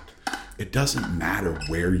merry-go-round. It doesn't matter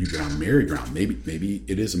where you get on the merry-go-round. Maybe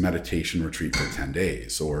it is a meditation retreat for 10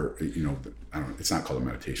 days, or, I don't know, it's not called a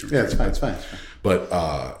meditation retreat. Yeah, it's fine. But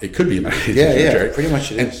it could be a meditation retreat. Yeah, pretty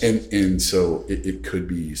much it is. And so it could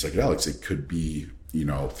be psychedelics. It could be,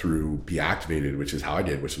 through Be Activated, which is how I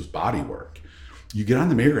did, which was body work. You get on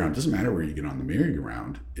the merry-go-round. It doesn't matter where you get on the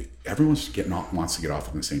merry-go-round. Everyone wants to get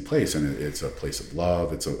off in the same place, and it's a place of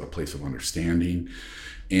love. It's a place of understanding.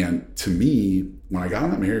 And to me, when I got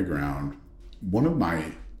on the merry-go-round, one of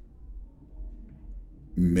my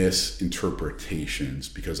misinterpretations,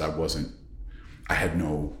 because if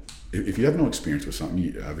you have no experience with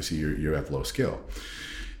something, obviously you have low skill.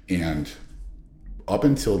 And up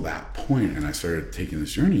until that point, and I started taking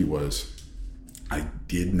this journey, was I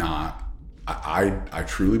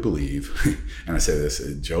truly believe, and I say this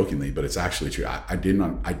jokingly, but it's actually true.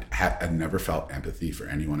 I never felt empathy for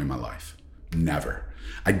anyone in my life. Never.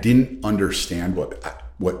 I didn't understand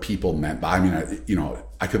what people meant by. I mean, I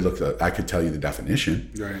could tell you the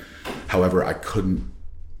definition. Right. However, I couldn't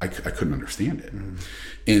understand it. Mm-hmm.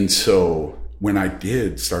 And so when I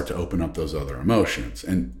did start to open up those other emotions,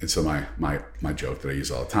 and so my joke that I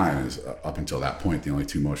use all the time is, up until that point, the only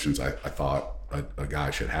two emotions I thought a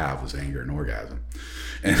guy should have was anger and orgasm,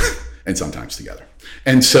 and sometimes together.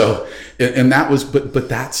 And so, and that was, but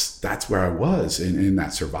that's where I was in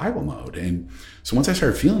that survival mode. And so once I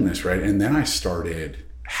started feeling this, right, and then I started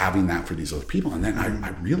having that for these other people, and then I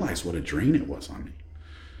realized what a drain it was on me,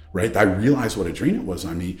 right? I realized what a drain it was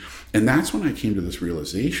on me. And that's when I came to this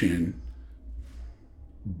realization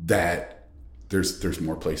that there's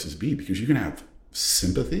more places to be, because you can have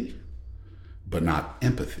sympathy, but not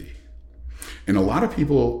empathy. And a lot of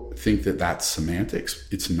people think that that's semantics.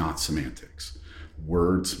 It's not semantics.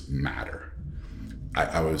 Words matter.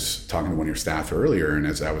 I was talking to one of your staff earlier, and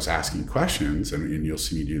as I was asking questions, and you'll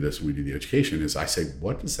see me do this when we do the education, is I say,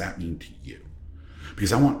 what does that mean to you?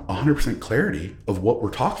 Because I want 100% clarity of what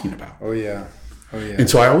we're talking about. Oh, yeah. And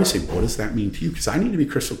so I always say, what does that mean to you? Because I need to be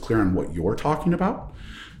crystal clear on what you're talking about.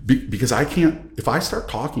 Because I can't, if I start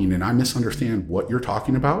talking and I misunderstand what you're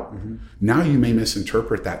talking about, now you may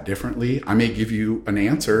misinterpret that differently. I may give you an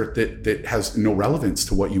answer that has no relevance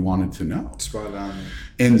to what you wanted to know. Spot on.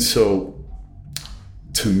 And so,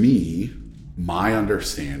 to me, my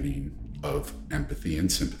understanding of empathy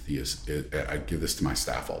and sympathy is I give this to my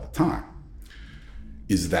staff all the time,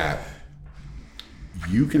 is that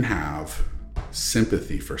you can have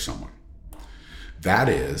sympathy for someone. That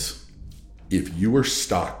is, if you were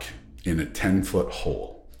stuck in a 10-foot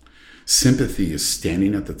hole, sympathy is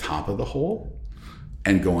standing at the top of the hole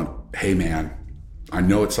and going, hey man, I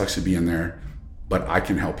know it sucks to be in there, but I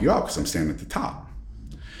can help you out because I'm standing at the top.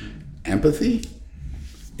 Empathy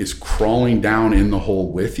is crawling down in the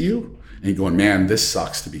hole with you and going, man, this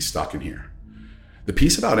sucks to be stuck in here. The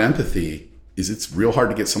piece about empathy is it's real hard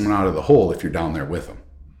to get someone out of the hole if you're down there with them.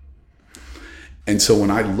 And so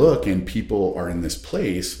when I look and people are in this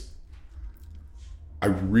place, I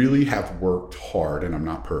really have worked hard, and I'm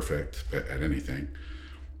not perfect at anything.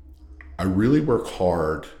 I really work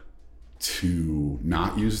hard to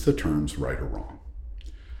not use the terms right or wrong.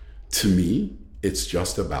 To me, it's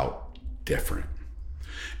just about different.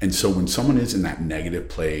 And so when someone is in that negative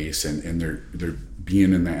place and they're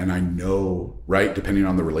being in that, and I know, right, depending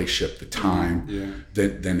on the relationship, the time,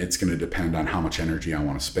 then it's going to depend on how much energy I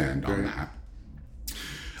want to spend on that.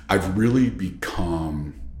 I've really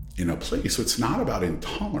become in a place, so it's not about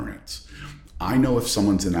intolerance. I know if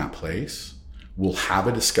someone's in that place, we'll have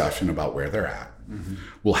a discussion about where they're at.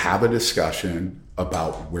 We'll have a discussion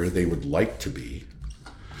about where they would like to be.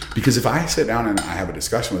 Because if I sit down and I have a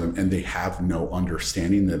discussion with them and they have no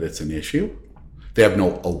understanding that it's an issue, they have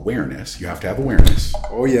no awareness. You have to have awareness.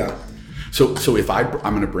 Oh, yeah. So if I'm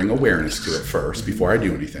going to bring awareness to it first before I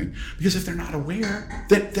do anything, because if they're not aware,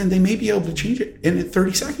 then they may be able to change it in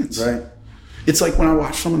 30 seconds. Right. It's like when I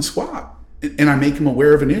watch someone squat. and I make them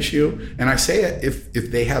aware of an issue, and I say it,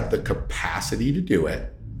 if they have the capacity to do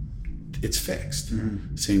it, it's fixed.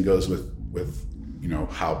 Same goes with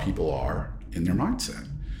how people are in their mindset.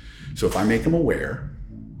 So if I make them aware,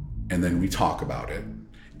 and then we talk about it,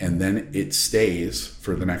 and then it stays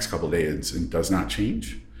for the next couple of days and does not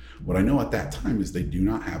change, what I know at that time is they do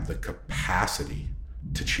not have the capacity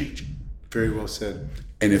to change it. Very well said.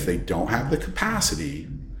 And if they don't have the capacity,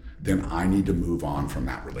 then I need to move on from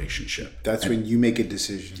that relationship. That's when you make a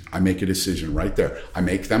decision. I make a decision right there. I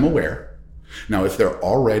make them aware. Now, if they're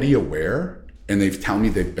already aware and they've told me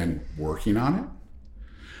they've been working on it,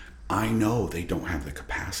 I know they don't have the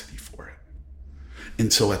capacity for it.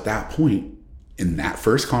 And so at that point, in that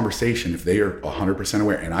first conversation, if they are 100%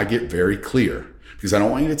 aware, and I get very clear, because I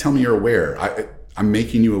don't want you to tell me you're aware, I'm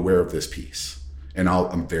making you aware of this piece. And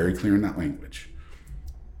I'm very clear in that language.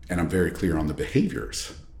 And I'm very clear on the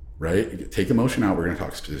behaviors, right? Take emotion out. We're going to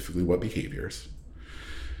talk specifically what behaviors.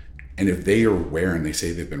 And if they are aware and they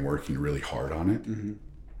say they've been working really hard on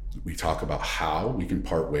it, we talk about how we can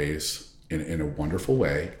part ways in a wonderful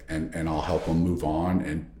way. And I'll help them move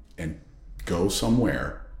on and go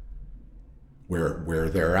somewhere where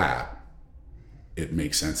they're at. It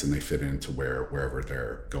makes sense and they fit into wherever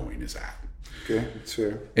they're going is at. Okay, that's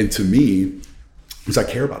fair. And to me, because I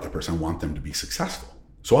care about that person, I want them to be successful.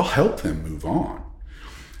 So I'll help them move on.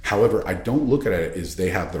 However, I don't look at it as they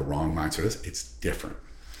have the wrong mindset. It's different.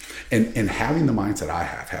 And having the mindset I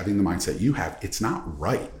have, having the mindset you have, it's not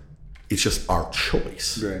right. It's just our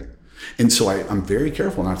choice. Right. And so I'm very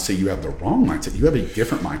careful not to say you have the wrong mindset. You have a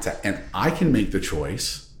different mindset. And I can make the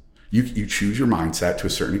choice. You choose your mindset to a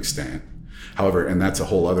certain extent. However, and that's a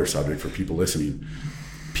whole other subject for people listening,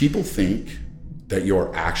 people think that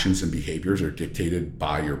your actions and behaviors are dictated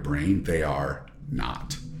by your brain. They are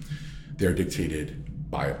not. They're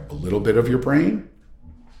dictated by a little bit of your brain,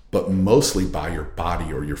 but mostly by your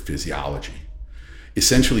body or your physiology.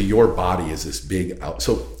 Essentially, your body is this big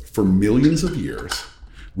so for millions of years,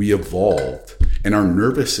 we evolved, and our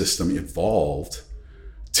nervous system evolved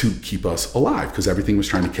to keep us alive because everything was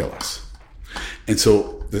trying to kill us. And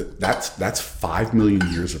so that's 5 million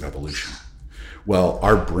years of evolution. Well,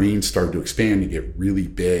 our brain started to expand and get really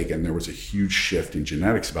big, and there was a huge shift in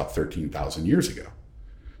genetics about 13,000 years ago.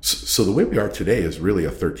 So the way we are today is really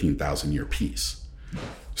a 13,000 year piece.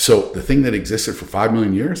 So the thing that existed for 5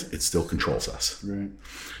 million years, it still controls us. Right.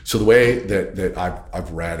 So the way that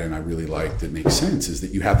I've read and I really like that makes sense is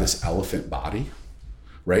that you have this elephant body,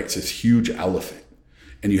 right? It's this huge elephant,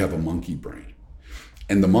 and you have a monkey brain.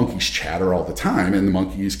 And the monkeys chatter all the time, and the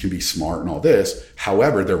monkeys can be smart and all this.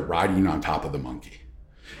 However, they're riding on top of the monkey,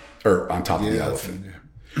 or on top of the elephant.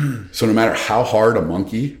 Yeah. So no matter how hard a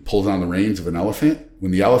monkey pulls on the reins of an elephant,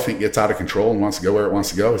 when the elephant gets out of control and wants to go where it wants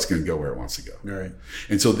to go, it's going to go where it wants to go. Right.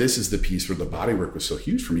 And so this is the piece where the body work was so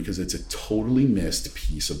huge for me, because it's a totally missed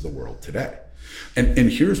piece of the world today. And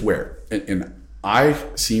here's where, and I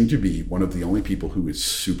seem to be one of the only people who is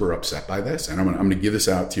super upset by this. And I'm going to give this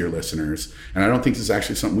out to your listeners. And I don't think this is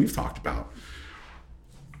actually something we've talked about.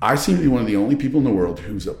 I seem to be one of the only people in the world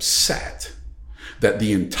who's upset that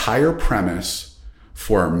the entire premise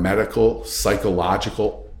for our medical,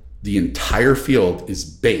 psychological, the entire field is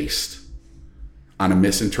based on a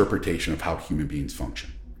misinterpretation of how human beings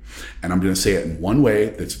function. And I'm going to say it in one way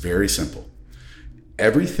that's very simple.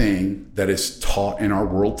 Everything that is taught in our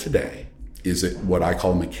world today is what I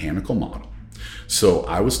call a mechanical model. So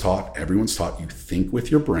everyone's taught you think with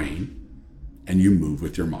your brain and you move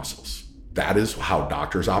with your muscles. That is how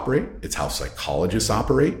doctors operate. It's how psychologists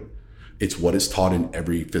operate. It's what is taught in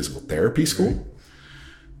every physical therapy school.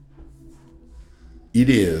 It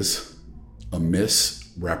is a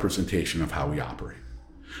misrepresentation of how we operate,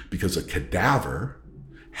 because a cadaver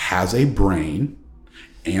has a brain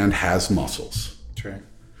and has muscles. That's right.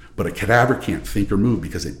 But a cadaver can't think or move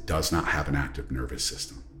because it does not have an active nervous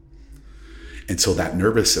system. And so that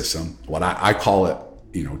nervous system, what I call it,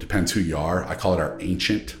 depends who you are, I call it our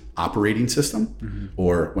ancient operating system. Mm-hmm.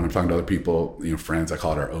 Or when I'm talking to other people, friends, I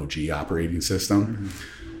call it our OG operating system.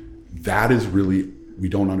 Mm-hmm. That is really, we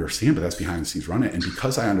don't understand, but that's behind the scenes running. And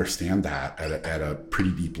because I understand that at a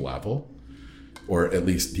pretty deep level, or at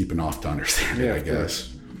least deep enough to understand it, I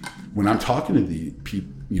guess, when I'm talking to the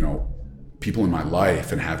people in my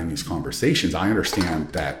life and having these conversations, I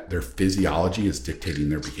understand that their physiology is dictating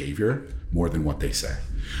their behavior more than what they say.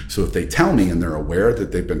 So if they tell me and they're aware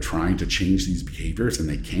that they've been trying to change these behaviors and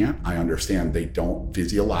they can't, I understand they don't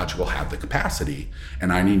have the capacity,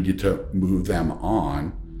 and I need to move them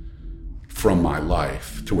on from my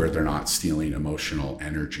life to where they're not stealing emotional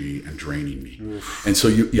energy and draining me. Oof. And so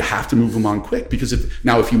you have to move them on quick, because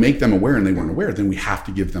if you make them aware and they weren't aware, then we have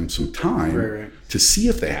to give them some time to see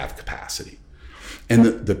if they have capacity.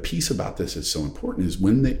 And the piece about this is so important is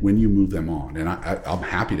when you move them on, and I'm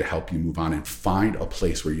happy to help you move on and find a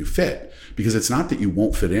place where you fit, because it's not that you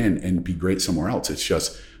won't fit in and be great somewhere else. It's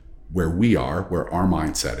just where we are, where our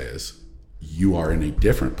mindset is, you are in a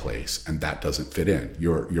different place, and that doesn't fit in.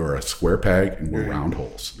 You're a square peg and we're round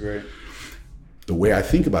holes. Right. The way I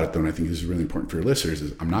think about it, though, and I think this is really important for your listeners,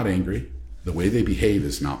 is I'm not angry. The way they behave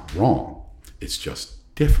is not wrong. It's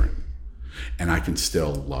just different. And I can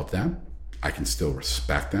still love them. I can still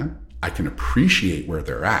respect them. I can appreciate where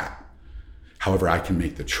they're at. However, I can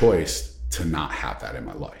make the choice to not have that in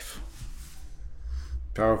my life.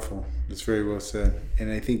 Powerful. That's very well said.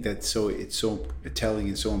 And I think it's so telling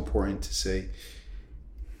and so important to say.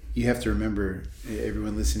 You have to remember,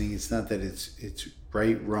 everyone listening, it's not that it's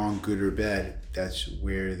right, wrong, good, or bad. That's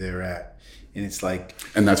where they're at. And it's like...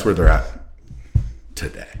 And that's where they're at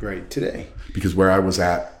today. Right, today. Because where I was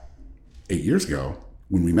at 8 years ago,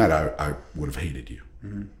 when we met, I would have hated you.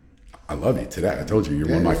 Mm-hmm. I love you today. I told you, you're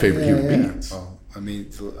one of my favorite human beings. Oh, it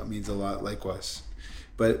means a lot, likewise.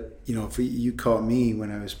 But, if you caught me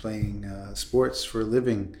when I was playing sports for a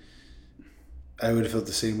living, I would have felt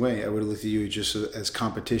the same way. I would have looked at you just as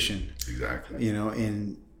competition. Exactly.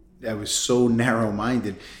 And I was so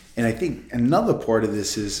narrow-minded. And I think another part of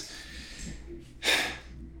this is,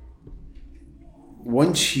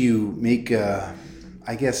 once you make I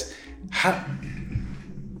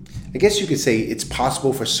guess you could say it's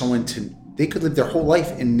possible for someone they could live their whole life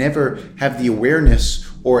and never have the awareness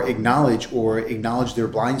or acknowledge their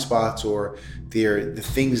blind spots or the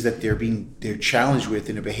things that they're challenged with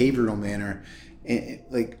in a behavioral manner. And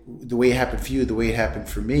like the way it happened for you, the way it happened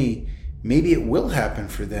for me, maybe it will happen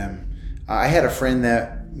for them. I had a friend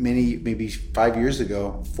that maybe 4 years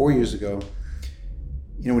ago,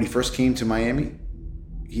 when he first came to Miami,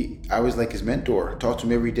 I was like his mentor. Talked to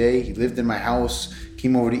him every day. He lived in my house,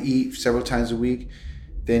 came over to eat several times a week.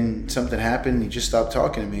 Then something happened. He just stopped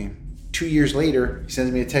talking to me. 2 years later, he sends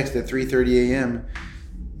me a text at 3:30 a.m.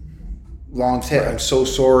 Long text. I'm so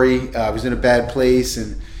sorry. I was in a bad place.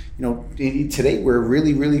 And, today we're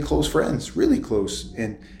really, really close friends. Really close.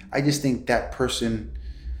 And I just think that person,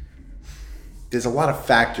 there's a lot of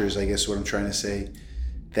factors, I guess what I'm trying to say,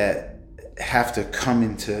 that have to come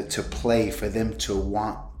into play for them to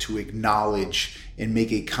want to acknowledge and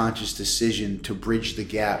make a conscious decision to bridge the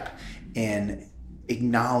gap and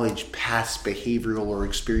acknowledge past behavioral or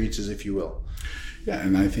experiences, if you will. Yeah,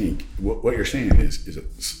 and I think what you're saying is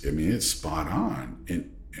it's spot on.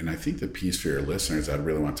 And I think the piece for your listeners that I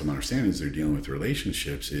really want them to understand as they're dealing with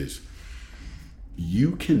relationships is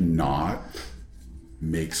you cannot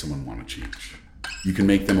make someone want to change. You can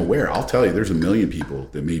make them aware. I'll tell you, there's a million people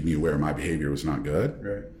that made me aware my behavior was not good.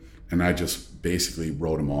 Right. And I just basically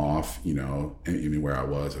wrote them off, and even where I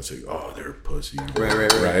was, I'd say, oh, they're a pussy.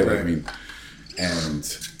 Right.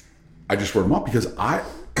 And I just wrote them off because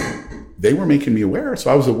they were making me aware. So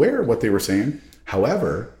I was aware of what they were saying.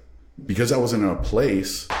 However, because I wasn't in a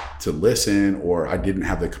place to listen or I didn't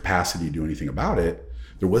have the capacity to do anything about it,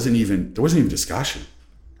 there wasn't even discussion.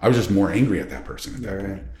 I was just more angry at that person at that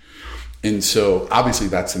point. And so obviously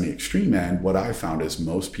that's in the extreme end. What I found is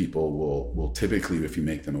most people will typically, if you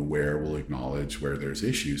make them aware, will acknowledge where there's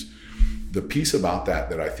issues. The piece about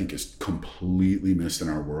that I think is completely missed in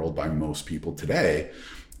our world by most people today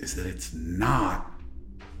is that it's not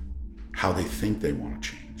how they think they want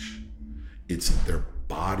to change. It's their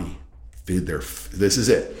body. This is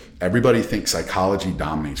it. Everybody thinks psychology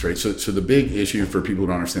dominates, right? So the big issue for people who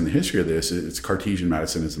don't understand the history of this is it's Cartesian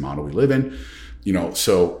medicine is the model we live in.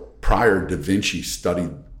 So prior, Da Vinci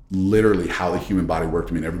studied literally how the human body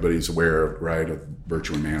worked. I mean, everybody's aware of, right, of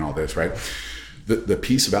Virtue in Man, all this, right? The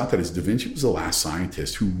piece about that is Da Vinci was the last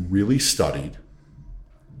scientist who really studied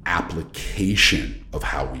application of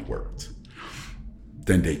how we worked.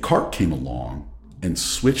 Then Descartes came along and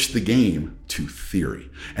switched the game to theory.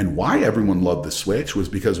 And why everyone loved the switch was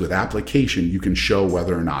because with application, you can show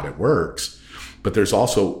whether or not it works. But there's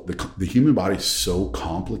also the human body is so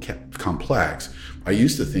complex. I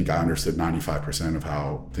used to think I understood 95% of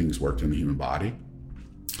how things worked in the human body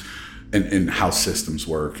and how systems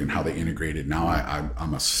work and how they integrated. Now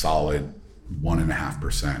I'm a solid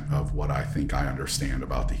 1.5% of what I think I understand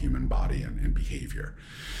about the human body and behavior.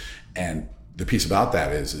 And the piece about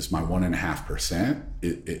that is my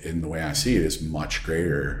 1.5%, in the way I see it, is much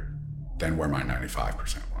greater than where my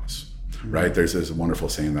 95% was, right? There's a wonderful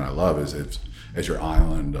saying that I love is as your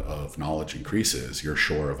island of knowledge increases, your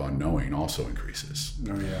shore of unknowing also increases.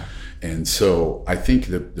 Oh, yeah. And so I think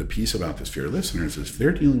the piece about this for your listeners is if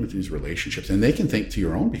they're dealing with these relationships, and they can think to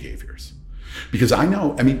your own behaviors. Because I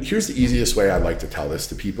know, I mean, here's the easiest way I like to tell this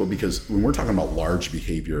to people, because when we're talking about large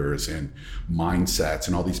behaviors and mindsets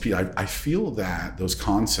and all these people, I feel that those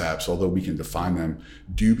concepts, although we can define them,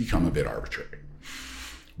 do become a bit arbitrary.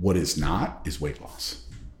 What is not is weight loss.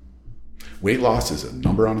 Weight loss is a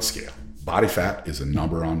number on a scale. Body fat is a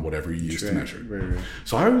number on whatever you use to measure. Right.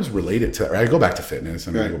 So I always relate it to, I go back to fitness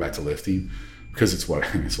and I go back to lifting because it's what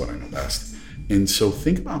I know best. And so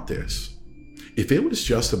think about this. If it was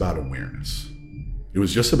just about awareness, it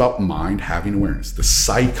was just about mind having awareness, the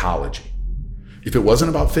psychology. If it wasn't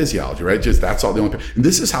about physiology, right? Just that's all the only, and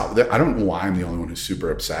this is how, I don't know why I'm the only one who's super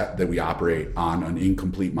upset that we operate on an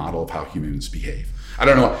incomplete model of how humans behave. I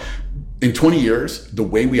don't know. In 20 years, the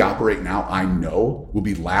way we operate now, I know will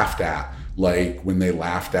be laughed at, like when they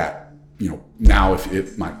laughed at, now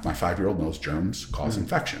if my 5-year-old knows germs cause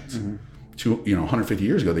infections. 150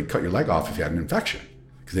 years ago, they'd cut your leg off if you had an infection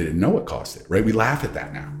because they didn't know what caused it, right? We laugh at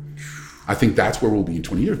that now. I think that's where we'll be in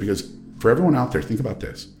 20 years, because for everyone out there, think about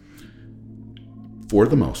this. For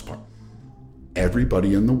the most part,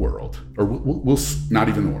 everybody in the world, or we'll not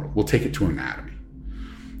even the world, we'll take it to anatomy.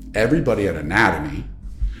 Everybody at anatomy,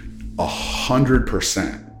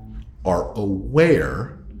 100% are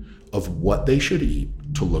aware of what they should eat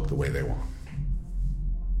to look the way they want.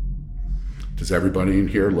 Does everybody in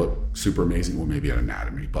here look super amazing? Well, maybe at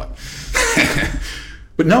anatomy, but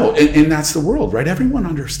but no, and that's the world, right? Everyone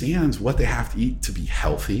understands what they have to eat to be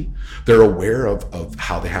healthy. They're aware of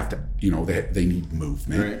how they have to, they need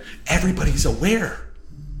movement. Right. Everybody's aware,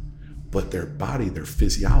 but their body, their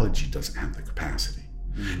physiology doesn't have the capacity.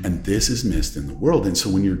 Mm-hmm. And this is missed in the world. And so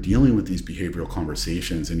when you're dealing with these behavioral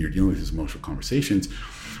conversations and you're dealing with these emotional conversations,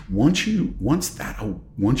 once you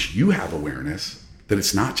have awareness that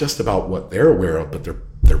it's not just about what they're aware of, but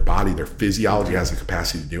their body, their physiology has the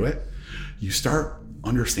capacity to do it, you start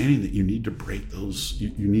understanding that you need to break those,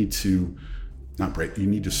 you need to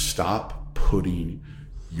stop putting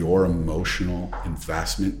your emotional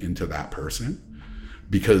investment into that person.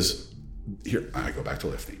 Because here, I go back to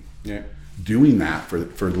lifting. Yeah. Doing that for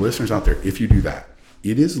the listeners out there, if you do that,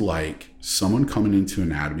 it is like someone coming into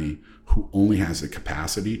anatomy who only has the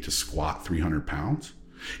capacity to squat 300 pounds.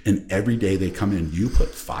 And every day they come in, you put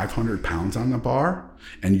 500 pounds on the bar,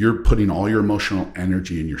 and you're putting all your emotional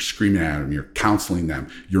energy and you're screaming at them, you're counseling them,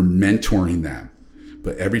 you're mentoring them.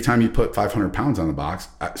 But every time you put 500 pounds on the box,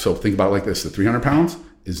 so think about it like this, the 300 pounds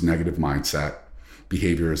is negative mindset,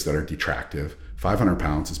 behaviors that are detractive. 500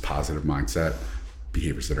 pounds is positive mindset,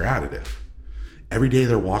 behaviors that are additive. Every day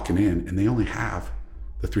they're walking in and they only have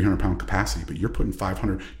the 300-pound capacity, but you're putting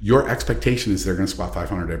 500. Your expectation is they're going to squat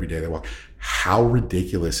 500 every day they walk. How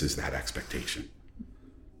ridiculous is that expectation?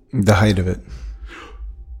 The height of it.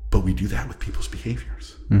 But we do that with people's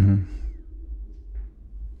behaviors. Mm-hmm.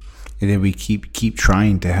 And then we keep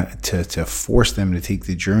trying to force them to take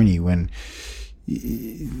the journey when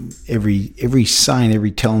every sign,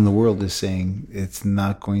 every tell in the world is saying it's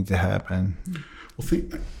not going to happen. Well,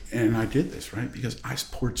 and I did this, right? Because I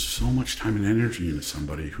poured so much time and energy into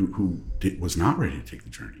somebody who was not ready to take the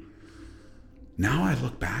journey. Now I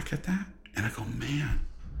look back at that and I go, man,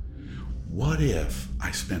 what if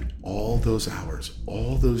I spent all those hours,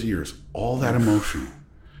 all those years, all that emotion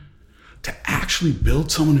to actually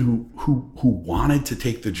build someone who wanted to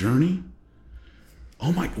take the journey?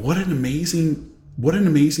 Oh my, what an amazing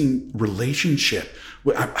relationship.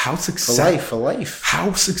 How successful for life.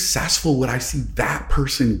 How successful would I see that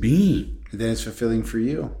person being? Then it's fulfilling for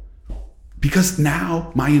you. Because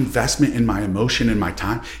now my investment in my emotion and my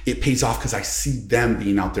time, it pays off because I see them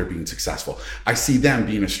being out there being successful. I see them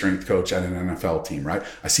being a strength coach at an NFL team, right?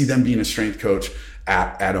 I see them being a strength coach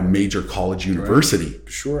at a major college university. Right.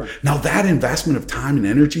 Sure. Now that investment of time and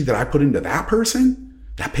energy that I put into that person,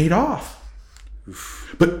 that paid off.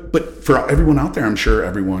 But for everyone out there, I'm sure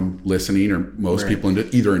everyone listening or most people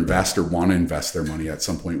either invest or want to invest their money at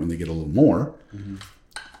some point when they get a little more. Mm-hmm.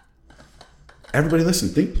 Everybody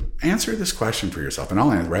listen, answer this question for yourself. And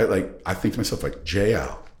I'll answer, right? Like, I think to myself, like,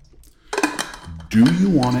 JL, do you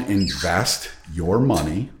want to invest your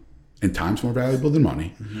money, and time's more valuable than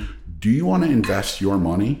money? Mm-hmm. Do you want to invest your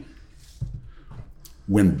money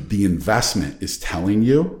when the investment is telling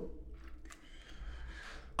you,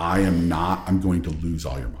 I'm going to lose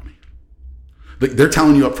all your money? Like, they're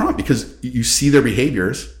telling you up front because you see their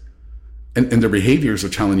behaviors and their behaviors are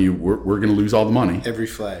telling you we're going to lose all the money. Every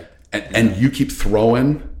flag. And you keep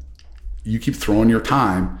throwing your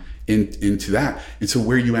time into that. And so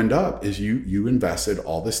where you end up is you invested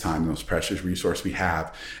all this time, the most precious resource we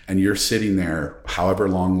have, and you're sitting there however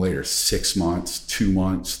long later, 6 months, 2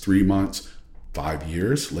 months, 3 months, 5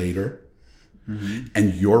 years later,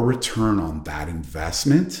 and your return on that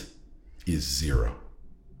investment is zero.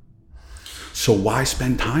 So why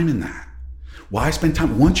spend time in that? Why spend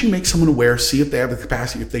time? Once you make someone aware, see if they have the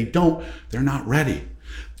capacity. If they don't, they're not ready.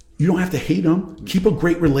 You don't have to hate them. Keep a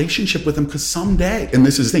great relationship with them, because someday, and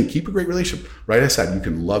this is the thing, keep a great relationship. Right? I said, you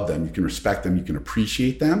can love them, you can respect them, you can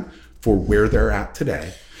appreciate them for where they're at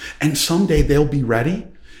today. And someday they'll be ready.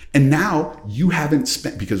 And now you haven't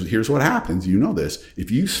spent, because here's what happens. You know this.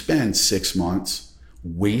 If you spend 6 months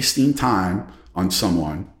wasting time on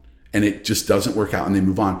someone and it just doesn't work out and they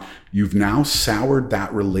move on, you've now soured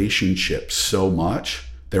that relationship so much,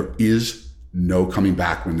 there is no coming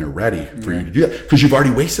back when they're ready for you to do that, because you've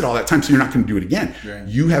already wasted all that time. So you're not going to do it again. Right.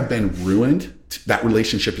 You have been ruined. That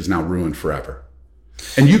relationship is now ruined forever.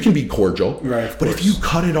 And you can be cordial, right, but if you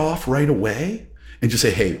cut it off right away and just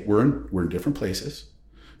say, hey, we're in different places.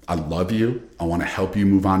 I love you. I want to help you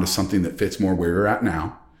move on to something that fits more where you're at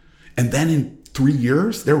now. And then in 3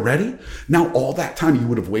 years, they're ready. Now, all that time you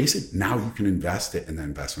would have wasted, now you can invest it and the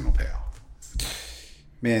investment will pay off.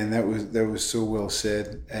 Man, that was so well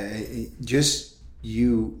said. Just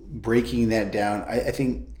you breaking that down, I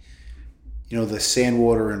think, the sand,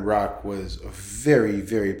 water, and rock was a very,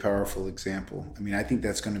 very powerful example. I mean, I think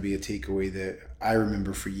that's going to be a takeaway that I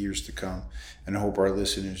remember for years to come, and I hope our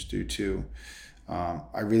listeners do too.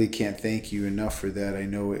 I really can't thank you enough for that. I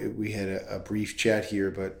know we had a brief chat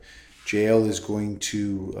here, but JL is going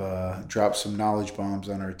to drop some knowledge bombs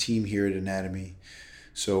on our team here at Anatomy.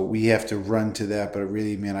 So we have to run to that. But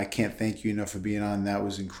really, man, I can't thank you enough for being on. That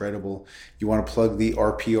was incredible. You want to plug the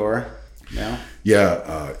RPR now?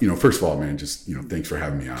 Yeah. First of all, man, just, thanks for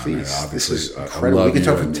having me on. Please. Obviously, this is incredible. We can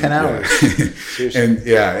talk for 10 hours.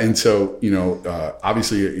 And so,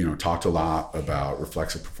 obviously, talked a lot about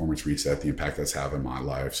Reflexive Performance Reset, the impact that's had in my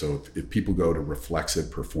life. So if people go to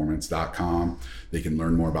reflexiveperformance.com, they can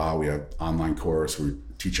learn more about it. We have an online course where we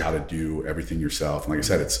teach you how to do everything yourself. And like I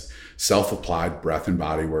said, it's self-applied breath and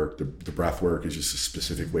body work. The breath work is just a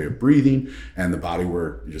specific way of breathing, and the body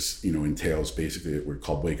work just entails basically what we're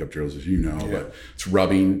called wake up drills, as you know. Yeah. But it's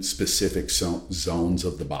rubbing specific zones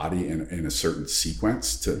of the body in a certain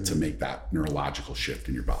sequence to make that neurological shift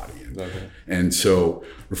in your body. And so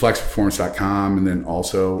reflexiveperformance.com, and then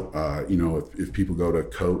also if people go to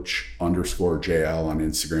coach_JL on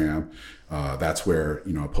Instagram, that's where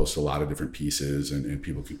I post a lot of different pieces, and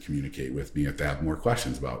people can communicate with me if they have more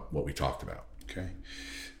questions about what we talked about. Okay.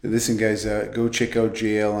 Listen, guys, go check out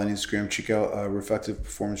JL on Instagram. Check out Reflexive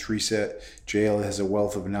Performance Reset. JL has a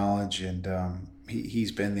wealth of knowledge, and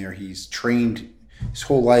he's been there. He's trained his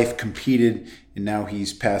whole life, competed, and now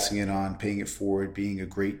he's passing it on, paying it forward, being a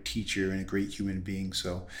great teacher and a great human being.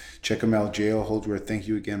 So check him out, JL Holdsworth. Thank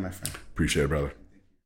you again, my friend. Appreciate it, brother.